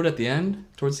Freud quote at the end?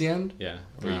 Towards the end? Yeah.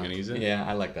 Were you going to use it? Yeah,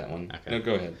 I like that one. Okay. No,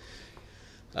 go ahead.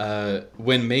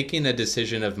 When making a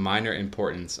decision of minor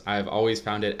importance, I have always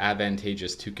found it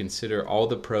advantageous to consider all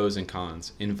the pros and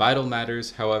cons. In vital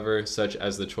matters, however, such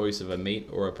as the choice of a mate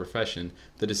or a profession,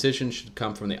 the decision should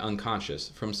come from the unconscious,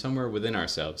 from somewhere within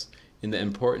ourselves. In the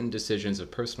important decisions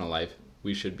of personal life,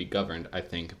 we should be governed, I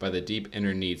think, by the deep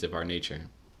inner needs of our nature.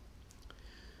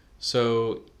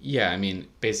 So, yeah, I mean,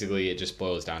 basically it just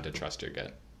boils down to trust your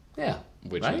gut. Yeah.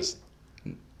 Which right? is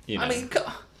You know, I mean,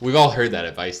 we've all heard that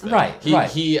advice, though. Right. He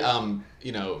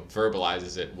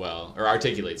verbalizes it well, or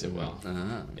articulates it well.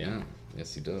 Yeah.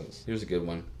 Yes, he does. Here's a good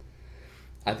one.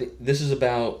 I think this is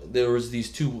about, there was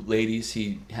these two ladies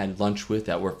he had lunch with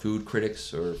that were food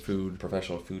critics or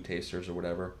professional food tasters or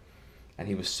whatever. And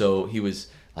he was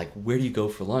like, where do you go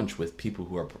for lunch with people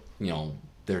who are,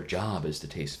 their job is to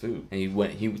taste food? And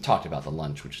he talked about the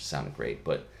lunch, which sounded great.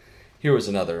 But here was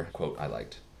another quote I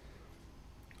liked.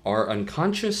 Our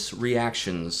unconscious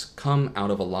reactions come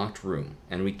out of a locked room,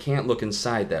 and we can't look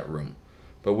inside that room.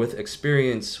 But with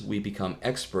experience, we become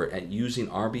expert at using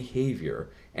our behavior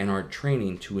and our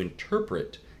training to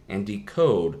interpret and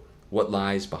decode what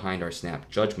lies behind our snap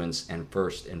judgments and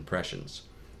first impressions.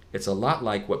 It's a lot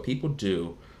like what people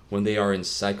do when they are in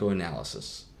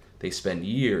psychoanalysis. They spend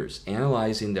years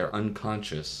analyzing their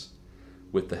unconscious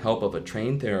with the help of a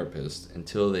trained therapist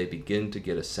until they begin to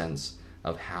get a sense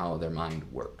of how their mind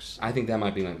works. I think that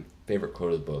might be my favorite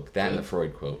quote of the book. That and the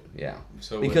Freud quote, yeah.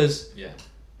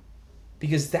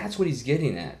 Because that's what he's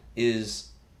getting at,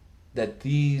 is that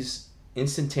these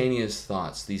instantaneous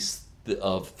thoughts,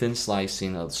 of thin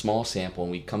slicing, a small sample,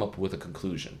 and we come up with a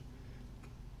conclusion.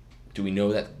 Do we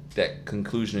know that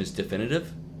conclusion is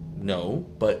definitive? No,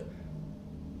 but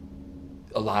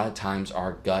a lot of times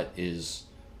our gut is,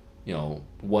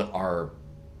 what our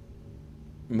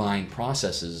mind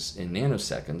processes in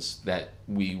nanoseconds that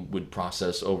we would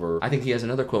process over. I think he has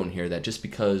another quote in here that just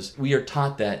because we are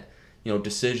taught that,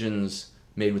 decisions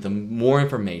made with more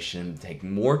information take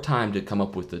more time to come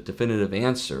up with a definitive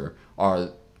answer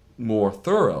are more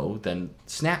thorough than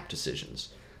snap decisions.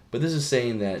 But this is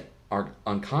saying that our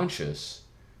unconscious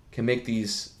can make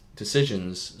these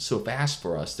decisions so fast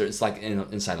for us. It's like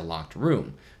inside a locked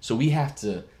room. So we have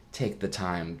to take the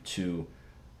time to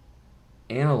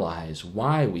analyze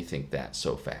why we think that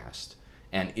so fast,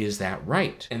 and is that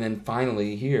right? And then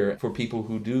finally here, for people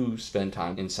who do spend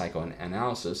time in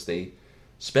psychoanalysis, they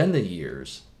spend the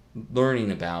years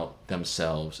learning about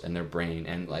themselves and their brain,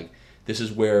 and this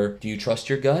is where, do you trust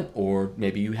your gut, or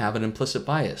maybe you have an implicit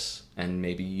bias, and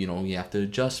maybe you have to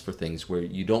adjust for things where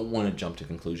you don't want to jump to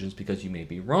conclusions because you may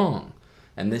be wrong.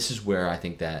 And this is where I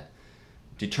think that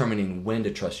determining when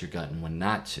to trust your gut and when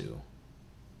not to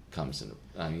comes in.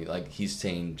 He's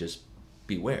saying, just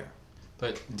beware.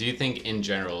 But do you think in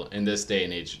general, in this day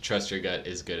and age, trust your gut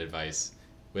is good advice,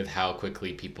 with how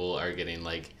quickly people are getting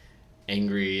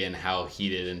angry and how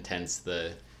heated and tense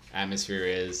the atmosphere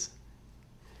is?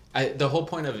 The whole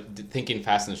point of thinking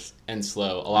fast and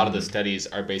slow, a lot of the studies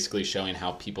are basically showing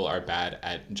how people are bad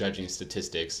at judging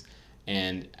statistics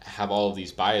and have all of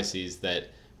these biases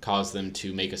that cause them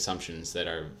to make assumptions that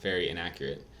are very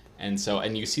inaccurate. And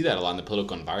you see that a lot in the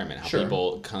political environment, how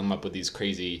people come up with these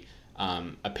crazy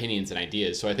opinions and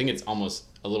ideas. So I think it's almost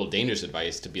a little dangerous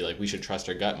advice to be we should trust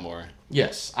our gut more.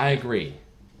 Yes, I agree.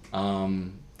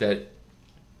 That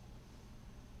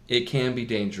it can be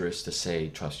dangerous to say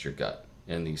trust your gut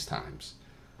in these times.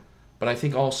 But I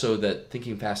think also that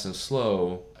thinking fast and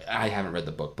slow, I haven't read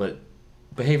the book, but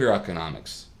behavioral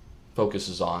economics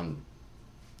focuses on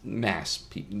the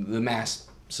mass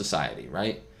society,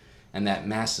 right? And that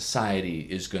mass society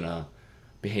is going to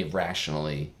behave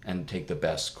rationally and take the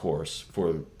best course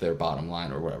for their bottom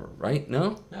line or whatever, right?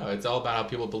 No, it's all about how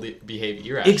people behave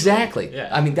irrationally. Exactly. Yeah.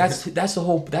 I mean, that's the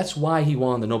whole. That's why he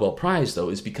won the Nobel Prize, though,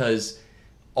 is because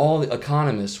all the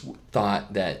economists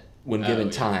thought that when given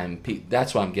time,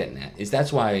 that's what I'm getting at.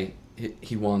 That's why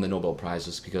he won the Nobel Prize,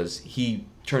 is because he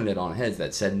turned it on heads.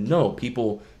 That said, no,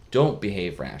 people don't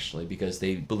behave rationally because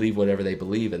they believe whatever they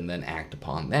believe and then act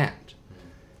upon that.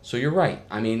 So you're right.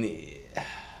 I mean,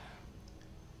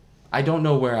 I don't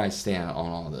know where I stand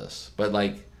on all this, but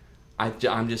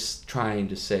I'm just trying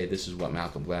to say this is what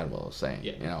Malcolm Gladwell is saying.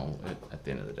 Yeah. At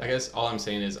the end of the day. I guess all I'm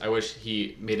saying is I wish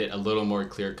he made it a little more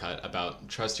clear cut about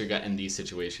trust your gut in these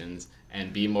situations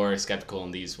and be more skeptical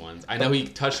in these ones. I know he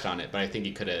touched on it, but I think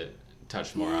he could have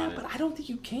touched more on it. But I don't think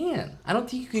you can. I don't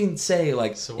think you can say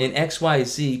in X, Y,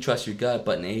 Z trust your gut,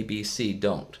 but in A, B, C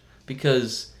don't,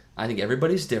 because I think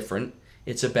everybody's different.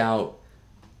 It's about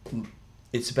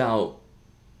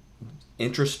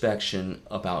introspection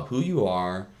about who you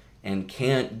are, and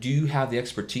do you have the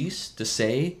expertise to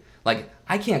say,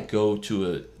 I can't go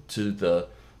to the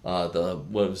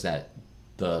what was that,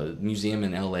 the museum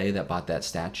in LA that bought that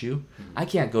statue. Mm-hmm. I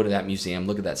can't go to that museum,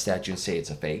 look at that statue and say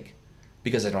it's a fake,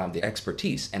 because I don't have the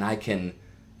expertise, and I can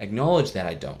acknowledge that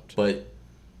I don't. But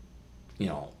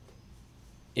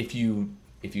if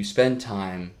you spend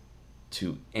time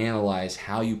to analyze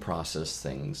how you process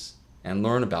things and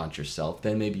learn about yourself,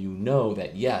 then maybe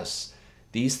that, yes,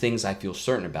 these things I feel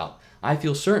certain about. I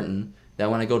feel certain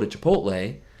that when I go to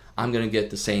Chipotle, I'm going to get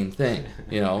the same thing,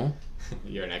 you know?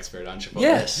 You're an expert on Chipotle.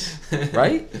 Yes,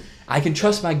 right? I can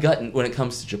trust my gut when it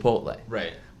comes to Chipotle.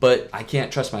 Right. But I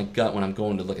can't trust my gut when I'm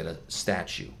going to look at a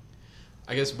statue.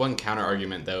 I guess one counter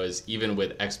argument, though, is even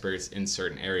with experts in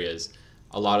certain areas,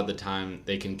 a lot of the time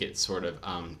they can get sort of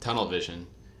tunnel vision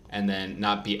and then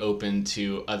not be open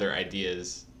to other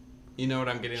ideas. You know what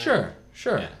I'm getting at?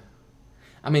 Sure. Yeah.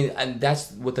 I mean, and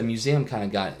that's what the museum kind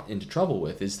of got into trouble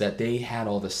with, is that they had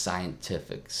all the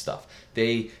scientific stuff.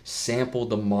 They sampled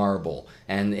the marble,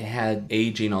 and it had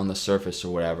aging on the surface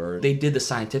or whatever. They did the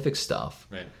scientific stuff.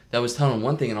 Right. That was telling them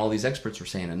one thing, and all these experts were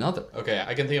saying another. Okay,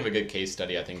 I can think of a good case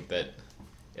study, I think, that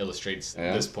illustrates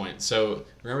this point. So,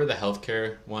 remember the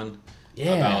healthcare one?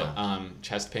 Yeah. About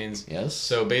chest pains? Yes.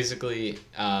 So, basically,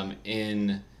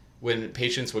 when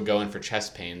patients would go in for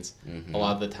chest pains, a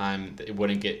lot of the time it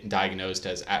wouldn't get diagnosed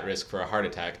as at risk for a heart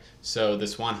attack. So the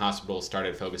Swan Hospital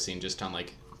started focusing just on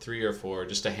like 3 or 4,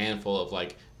 just a handful of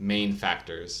like main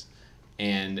factors.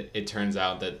 And it turns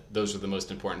out that those are the most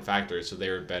important factors, so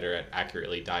they were better at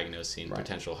accurately diagnosing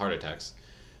potential heart attacks,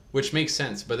 which makes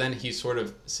sense. But then he sort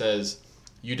of says,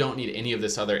 you don't need any of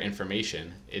this other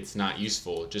information. It's not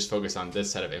useful. Just focus on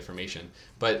this set of information.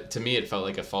 But to me, it felt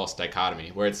like a false dichotomy,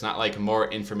 where it's not like more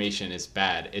information is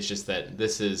bad. It's just that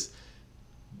this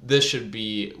should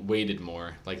be weighted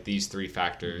more, like these 3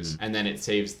 factors. And then it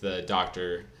saves the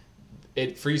doctor.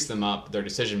 It frees them up, their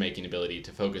decision-making ability,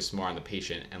 to focus more on the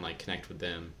patient and like connect with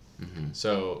them.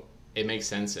 So it makes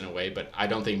sense in a way, but I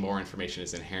don't think more information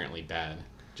is inherently bad,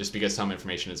 just because some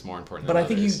information is more important than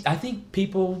others. I think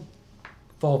people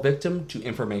fall victim to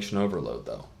information overload,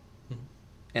 though.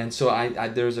 And so I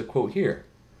there's a quote here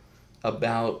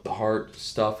about the heart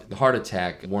stuff, the heart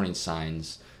attack warning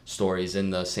signs stories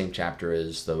in the same chapter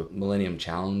as the Millennium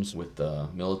Challenge with the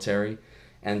military.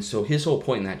 And so his whole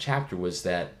point in that chapter was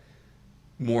that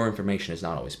more information is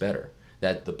not always better.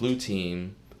 That the blue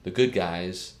team, the good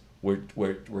guys, were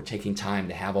taking time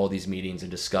to have all these meetings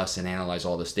and discuss and analyze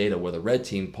all this data, where the red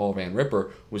team, Paul Van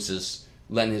Ripper, was just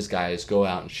letting his guys go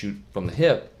out and shoot from the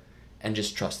hip and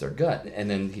just trust their gut. And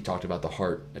then he talked about the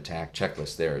heart attack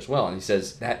checklist there as well. And he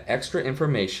says that extra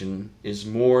information is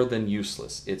more than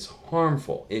useless. It's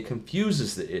harmful. It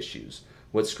confuses the issues.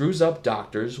 What screws up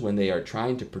doctors when they are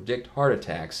trying to predict heart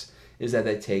attacks is that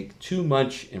they take too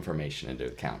much information into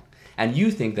account. And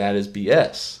you think that is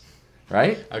BS,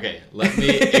 right? Okay, let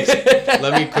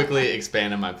me quickly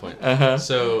expand on my point.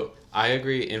 So I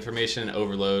agree information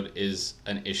overload is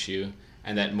an issue,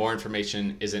 and that more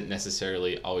information isn't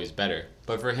necessarily always better.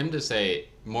 But for him to say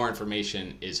more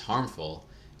information is harmful,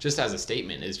 just as a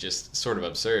statement, is just sort of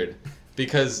absurd.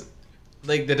 Because,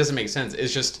 like, that doesn't make sense.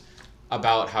 It's just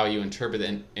about how you interpret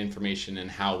the information and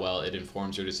how well it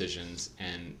informs your decisions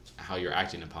and how you're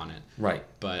acting upon it. Right.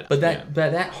 But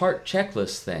that heart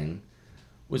checklist thing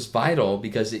was vital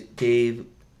because it gave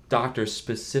doctors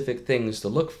specific things to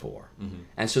look for.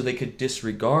 And so they could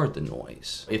disregard the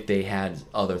noise if they had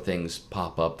other things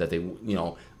pop up that they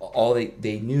knew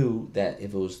that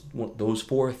if it was those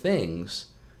 4 things,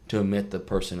 to admit the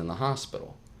person in the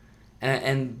hospital.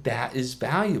 And that is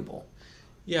valuable.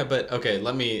 Yeah, but okay,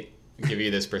 let me give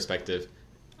you this perspective.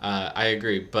 I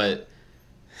agree, but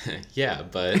yeah,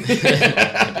 but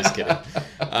I'm just kidding.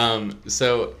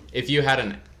 So if you had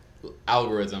an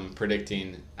algorithm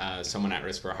predicting someone at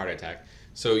risk for a heart attack,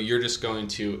 so you're just going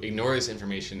to ignore this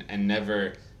information and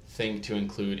never think to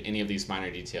include any of these minor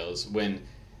details, when,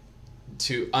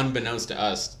 unbeknownst to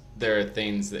us, there are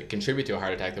things that contribute to a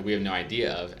heart attack that we have no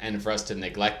idea of, and for us to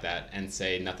neglect that and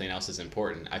say nothing else is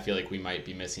important, I feel like we might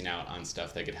be missing out on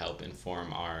stuff that could help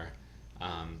inform our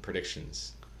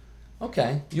predictions.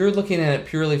 Okay, you're looking at it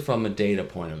purely from a data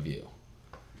point of view,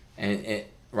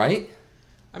 right?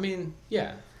 I mean,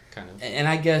 yeah, kind of. And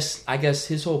I guess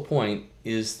his whole point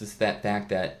is that fact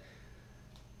that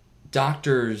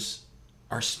doctors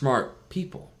are smart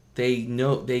people. They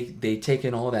know they take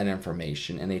in all that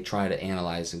information and they try to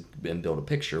analyze and build a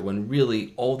picture, when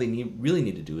really all they really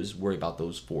need to do is worry about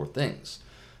those 4 things.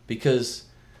 Because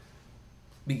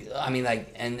I mean,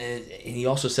 like, and he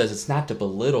also says it's not to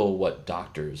belittle what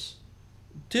doctors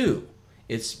do.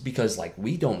 It's because, like,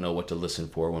 we don't know what to listen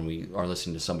for when we are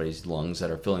listening to somebody's lungs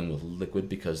that are filling with liquid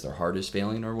because their heart is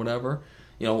failing or whatever.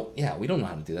 We don't know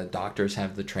how to do that. Doctors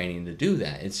have the training to do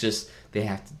that. It's just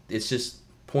it's just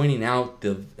pointing out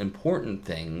the important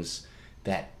things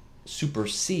that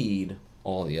supersede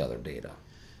all the other data.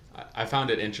 I found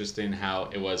it interesting how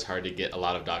it was hard to get a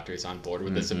lot of doctors on board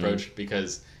with this approach,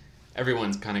 because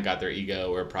everyone's kind of got their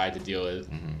ego or pride to deal with,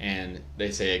 and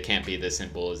they say it can't be this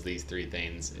simple as these 3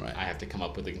 things. Right. I have to come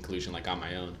up with a conclusion like on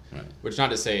my own. Right. Which, not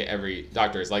to say every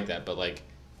doctor is like that, but like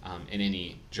in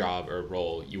any job or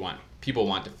role, people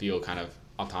want to feel kind of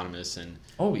autonomous and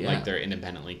like they're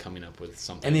independently coming up with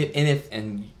something.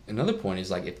 And another point is,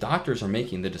 like, if doctors are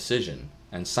making the decision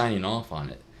and signing off on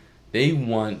it, they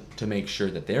want to make sure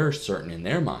that they're certain in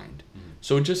their mind.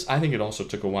 So I think it also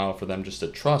took a while for them just to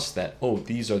trust that,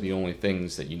 these are the only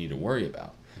things that you need to worry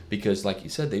about. Because, like you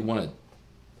said, they want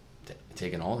to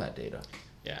take in all that data.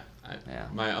 Yeah.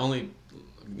 My only,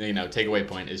 takeaway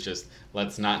point is just,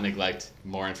 let's not neglect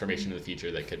more information in the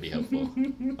future that could be helpful.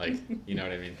 Like, you know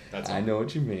what I mean? That's all. I know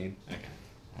what you mean. Okay.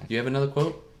 Do you have another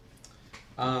quote?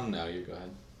 No, you go ahead.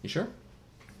 You sure?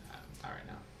 All right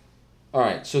now. All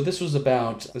right, so this was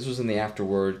in the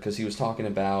afterword, because he was talking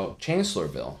about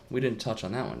Chancellorsville. We didn't touch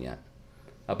on that one yet.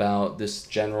 About this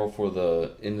general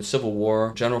in the Civil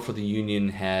War, general for the Union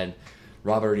had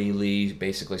Robert E. Lee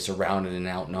basically surrounded and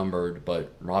outnumbered,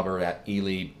 but Robert E.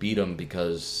 Lee beat him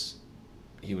because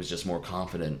he was just more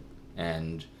confident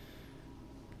and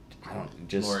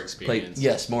more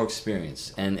experienced. More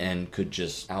experience and could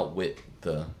just outwit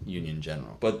the Union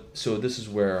general. But so this is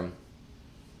where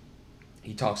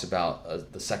he talks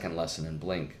about the second lesson in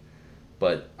Blink,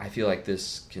 but I feel like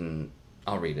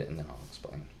I'll read it and then I'll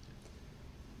explain.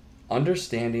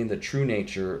 Understanding the true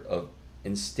nature of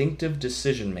instinctive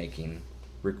decision-making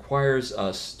requires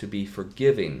us to be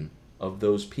forgiving of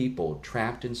those people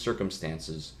trapped in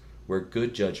circumstances where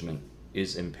good judgment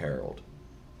is imperiled.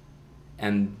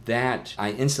 And that,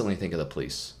 I instantly think of the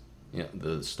police,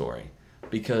 the story,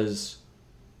 because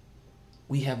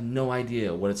we have no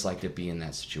idea what it's like to be in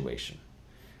that situation.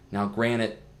 Now,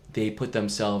 granted, they put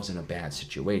themselves in a bad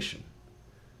situation.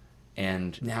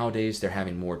 And nowadays they're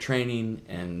having more training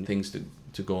and things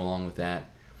to go along with that.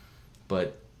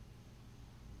 But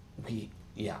we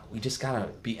just gotta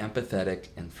be empathetic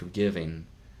and forgiving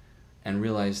and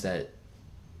realize that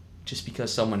just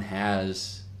because someone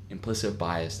has implicit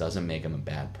bias doesn't make them a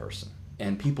bad person.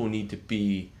 And people need to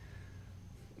be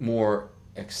more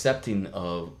accepting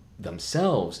of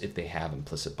themselves if they have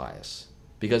implicit bias.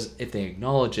 Because if they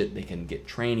acknowledge it, they can get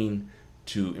training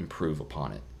to improve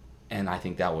upon it. And I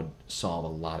think that would solve a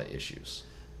lot of issues.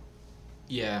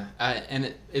 Yeah,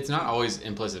 and it's not always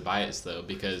implicit bias, though,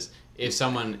 because if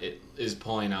someone is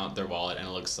pulling out their wallet and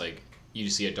it looks like you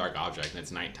see a dark object and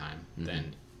it's nighttime,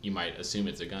 then you might assume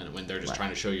it's a gun when they're just trying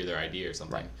to show you their ID or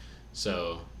something. Right.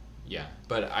 So, yeah,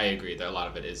 but I agree that a lot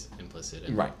of it is implicit.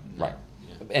 Right. Yeah.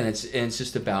 And it's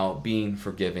just about being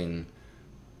forgiving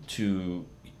to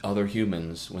other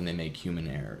humans when they make human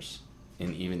errors.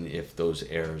 And even if those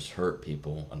errors hurt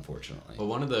people, unfortunately. Well,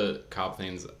 one of the cop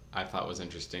things I thought was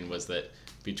interesting was that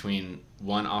between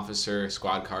one officer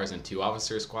squad cars and two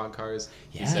officer squad cars,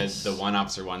 he said the one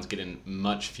officer ones get in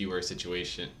much fewer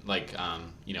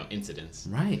incidents.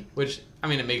 Right. Which, I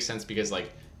mean, it makes sense because,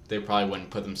 they probably wouldn't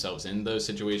put themselves in those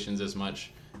situations as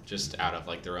much just out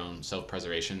of, their own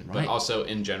self-preservation. Right. But also,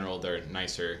 in general, they're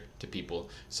nicer to people.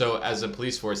 So, as a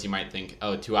police force, you might think,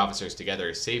 two officers together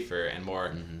is safer and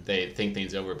more, they think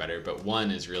things over better. But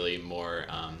one is really more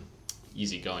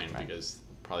easygoing because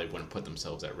probably wouldn't put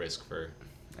themselves at risk for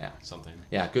something.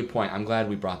 Yeah, good point. I'm glad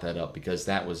we brought that up because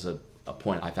that was a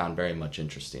point I found very much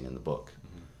interesting in the book.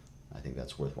 I think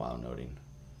that's worthwhile noting.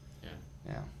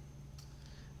 Yeah.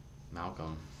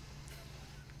 Malcolm.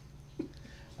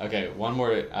 Okay, one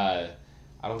more. I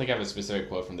don't think I have a specific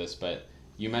quote from this, but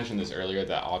you mentioned this earlier,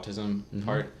 the autism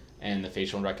part and the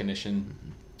facial recognition.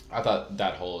 I thought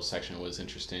that whole section was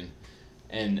interesting.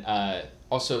 And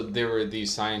also, there were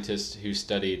these scientists who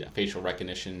studied facial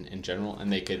recognition in general,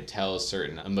 and they could tell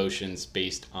certain emotions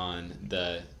based on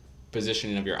the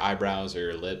positioning of your eyebrows or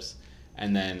your lips.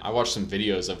 And then I watched some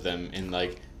videos of them in Oh,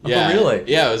 really?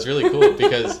 Yeah, it was really cool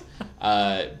because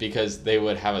they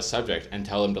would have a subject and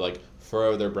tell them to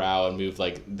furrow their brow and move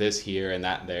this here and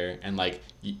that there, and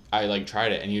I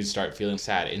tried it and you'd start feeling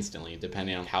sad instantly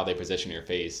depending on how they position your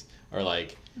face, or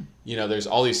there's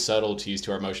all these subtleties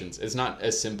to our emotions. It's not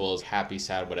as simple as happy,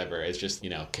 sad, whatever. It's just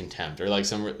contempt or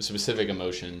some specific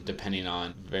emotion depending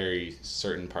on very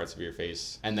certain parts of your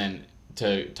face. And then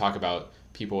to talk about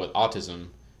people with autism,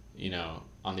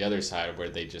 on the other side where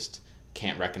they just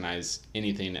can't recognize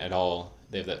anything at all,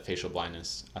 they have that facial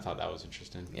blindness. I thought that was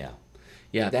interesting.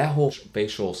 Yeah, that whole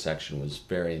facial section was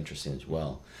very interesting as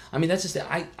well. I mean, that's just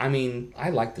I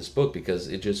like this book because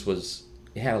it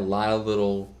had a lot of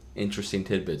little interesting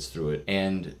tidbits through it.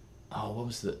 And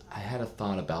I had a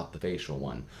thought about the facial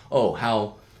one.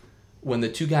 How when the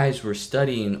two guys were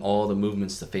studying all the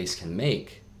movements the face can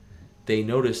make, they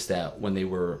noticed that when they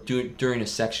were during a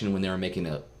section when they were making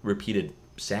a repeated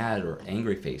sad or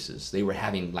angry faces, they were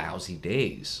having lousy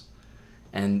days.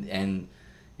 And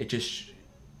it just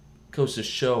goes to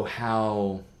show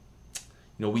how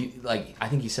I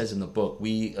think he says in the book,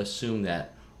 we assume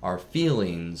that our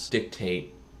feelings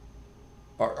dictate,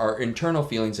 our internal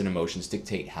feelings and emotions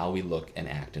dictate how we look and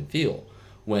act and feel,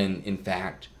 when in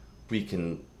fact we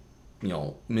can,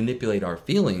 manipulate our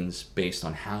feelings based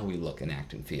on how we look and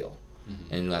act and feel.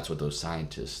 Mm-hmm. And that's what those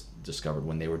scientists discovered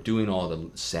when they were doing all the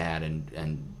sad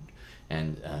and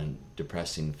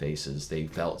depressing faces. They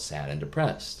felt sad and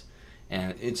depressed.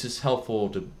 And it's just helpful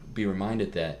to be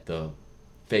reminded that the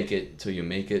fake it till you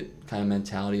make it kind of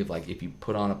mentality of like, if you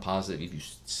put on a positive, if you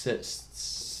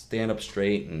stand up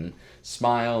straight and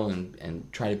smile and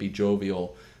try to be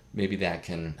jovial, maybe that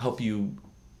can help you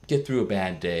get through a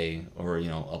bad day or,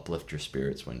 uplift your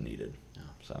spirits when needed.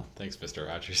 So thanks, Mr.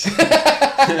 Rogers.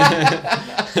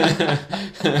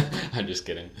 I'm just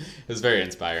kidding. It was very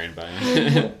inspiring by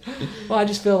him. Well, I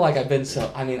just feel like I've been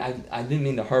I didn't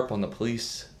mean to harp on the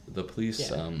police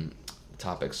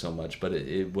topic so much, but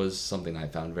it was something I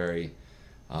found very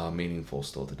meaningful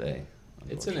still today.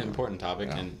 It's an important topic,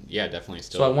 and definitely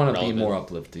still. So I want to relevant. be more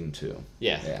uplifting too.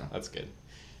 Yeah, that's good.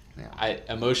 Yeah.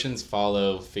 Emotions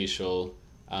follow facial,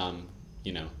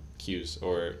 cues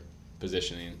or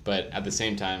positioning, but at the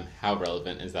same time, how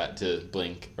relevant is that to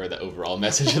Blink or the overall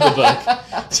message of the book?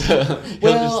 So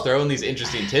he'll just throw in these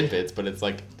interesting tidbits, but it's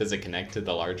like, does it connect to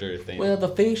the larger thing? Well, the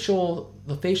facial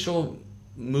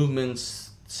movements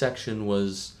section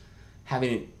was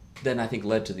then I think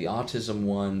led to the autism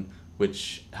one,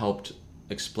 which helped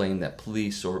explain that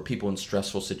police or people in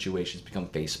stressful situations become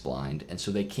face blind, and so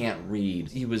they can't read.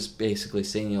 He was basically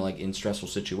saying, in stressful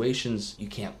situations, you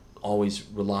can't always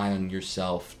rely on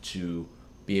yourself to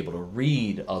be able to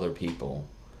read other people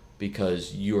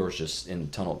because you're just in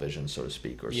tunnel vision, so to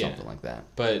speak, or something like that.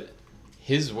 But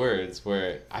his words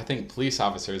were, I think police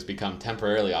officers become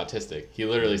temporarily autistic. He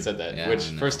literally said that, which,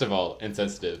 first of all,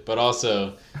 insensitive, but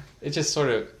also it's just sort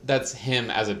of, that's him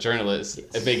as a journalist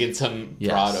making some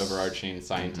broad, overarching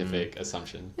scientific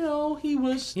assumption.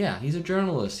 He's a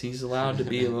journalist. He's allowed to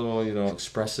be a little,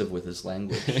 expressive with his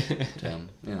language.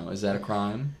 Is that a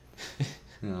crime?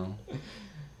 I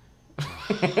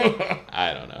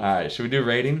don't know. All right, should we do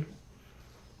rating?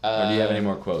 Or do you have any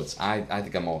more quotes? I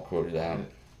think I'm all quoted out.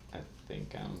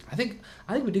 I think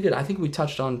we did good. I think we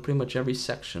touched on pretty much every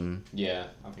section. Yeah,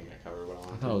 I think I covered what I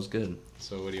wanted. I thought it was good.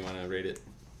 So what do you want to rate it?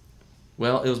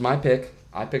 Well, it was my pick.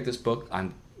 I picked this book.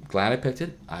 I'm glad I picked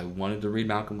it. I wanted to read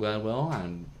Malcolm Gladwell.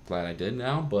 I'm glad I did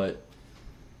now, but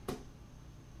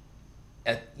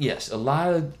yes, a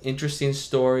lot of interesting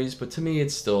stories, but to me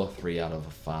it's still a 3 out of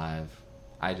 5.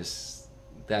 I think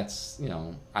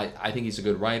he's a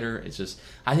good writer. It's just,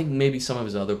 I think maybe some of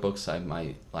his other books I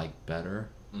might like better.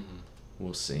 Mm-hmm.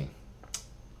 We'll see.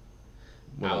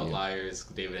 Outliers,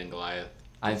 David and Goliath.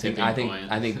 I think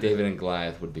David and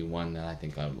Goliath would be one that I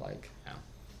think I would like. Yeah.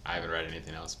 I haven't read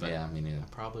anything else, but yeah, me neither. I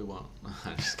probably won't.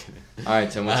 I'm just kidding. All right,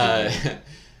 Tim, what's your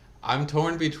I'm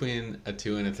torn between a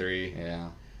 2 and a 3. Yeah.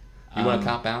 You want to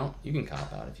cop out? You can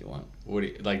cop out if you want. What do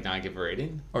you, not give a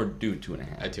rating? Or do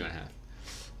 2.5. A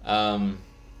 2.5.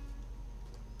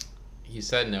 You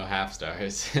said no half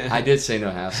stars. I did say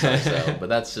no half stars, though, but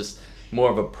that's just more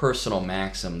of a personal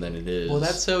maxim than it is. Well,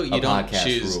 that's so you don't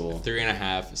choose rule.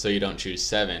 3.5, so you don't choose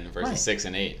 7 versus 6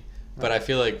 and 8. But I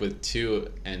feel like with 2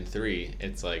 and 3,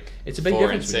 it's like it's a big 4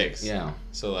 difference and 6. Yeah.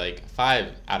 So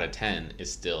 5 out of 10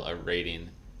 is still a rating.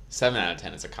 7 out of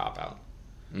 10 is a cop out.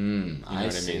 I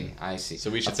see. I see. So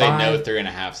we should say no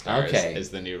 3.5 stars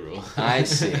is the new rule. I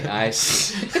see.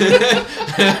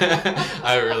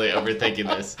 I'm really overthinking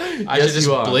this. I should just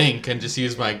blink and just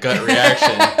use my gut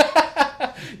reaction.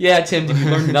 Yeah, Tim, did you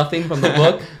learn nothing from the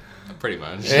book? Pretty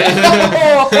much.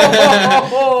 That's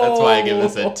why I give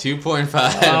this a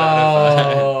 2.5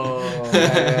 out of 5.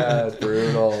 Yeah, it's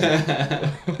brutal.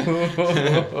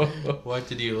 What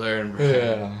did you learn, bro?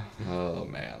 Yeah. Oh,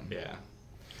 man. Yeah.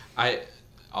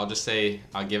 I'll just say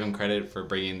I'll give him credit for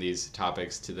bringing these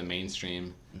topics to the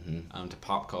mainstream, to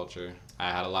pop culture. I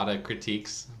had a lot of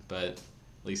critiques, but at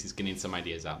least he's getting some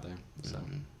ideas out there. So,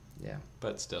 yeah.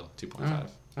 But still, 2.5.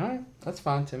 All right. That's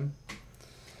fine, Tim.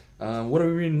 What are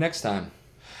we reading next time?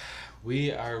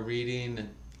 We are reading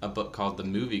a book called The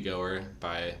Moviegoer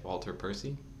by Walter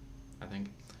Percy, I think.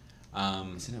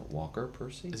 Isn't it Walker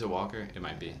Percy? Is it Walker? It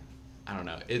might be. I don't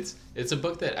know. It's a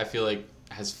book that I feel like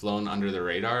has flown under the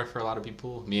radar for a lot of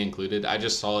people, me included. I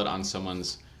just saw it on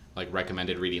someone's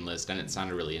recommended reading list, and it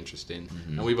sounded really interesting.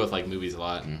 Mm-hmm. And we both like movies a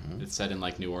lot. Mm-hmm. It's set in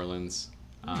New Orleans,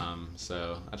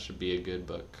 so that should be a good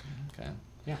book. Okay.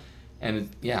 Yeah. And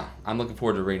I'm looking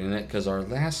forward to reading it because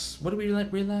what did we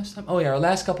read last time? Oh yeah, our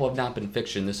last couple have not been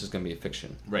fiction. This is going to be a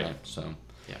fiction. Right. So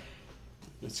yeah,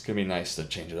 it's going to be nice to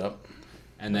change it up.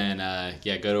 And then,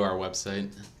 go to our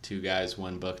website,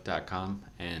 2guys1book.com,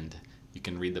 and you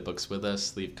can read the books with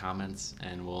us, leave comments,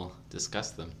 and we'll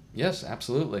discuss them. Yes,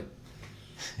 absolutely.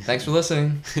 Thanks for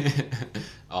listening.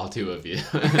 All two of you.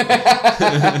 All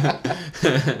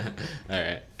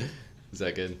right. Is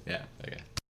that good? Yeah. Okay.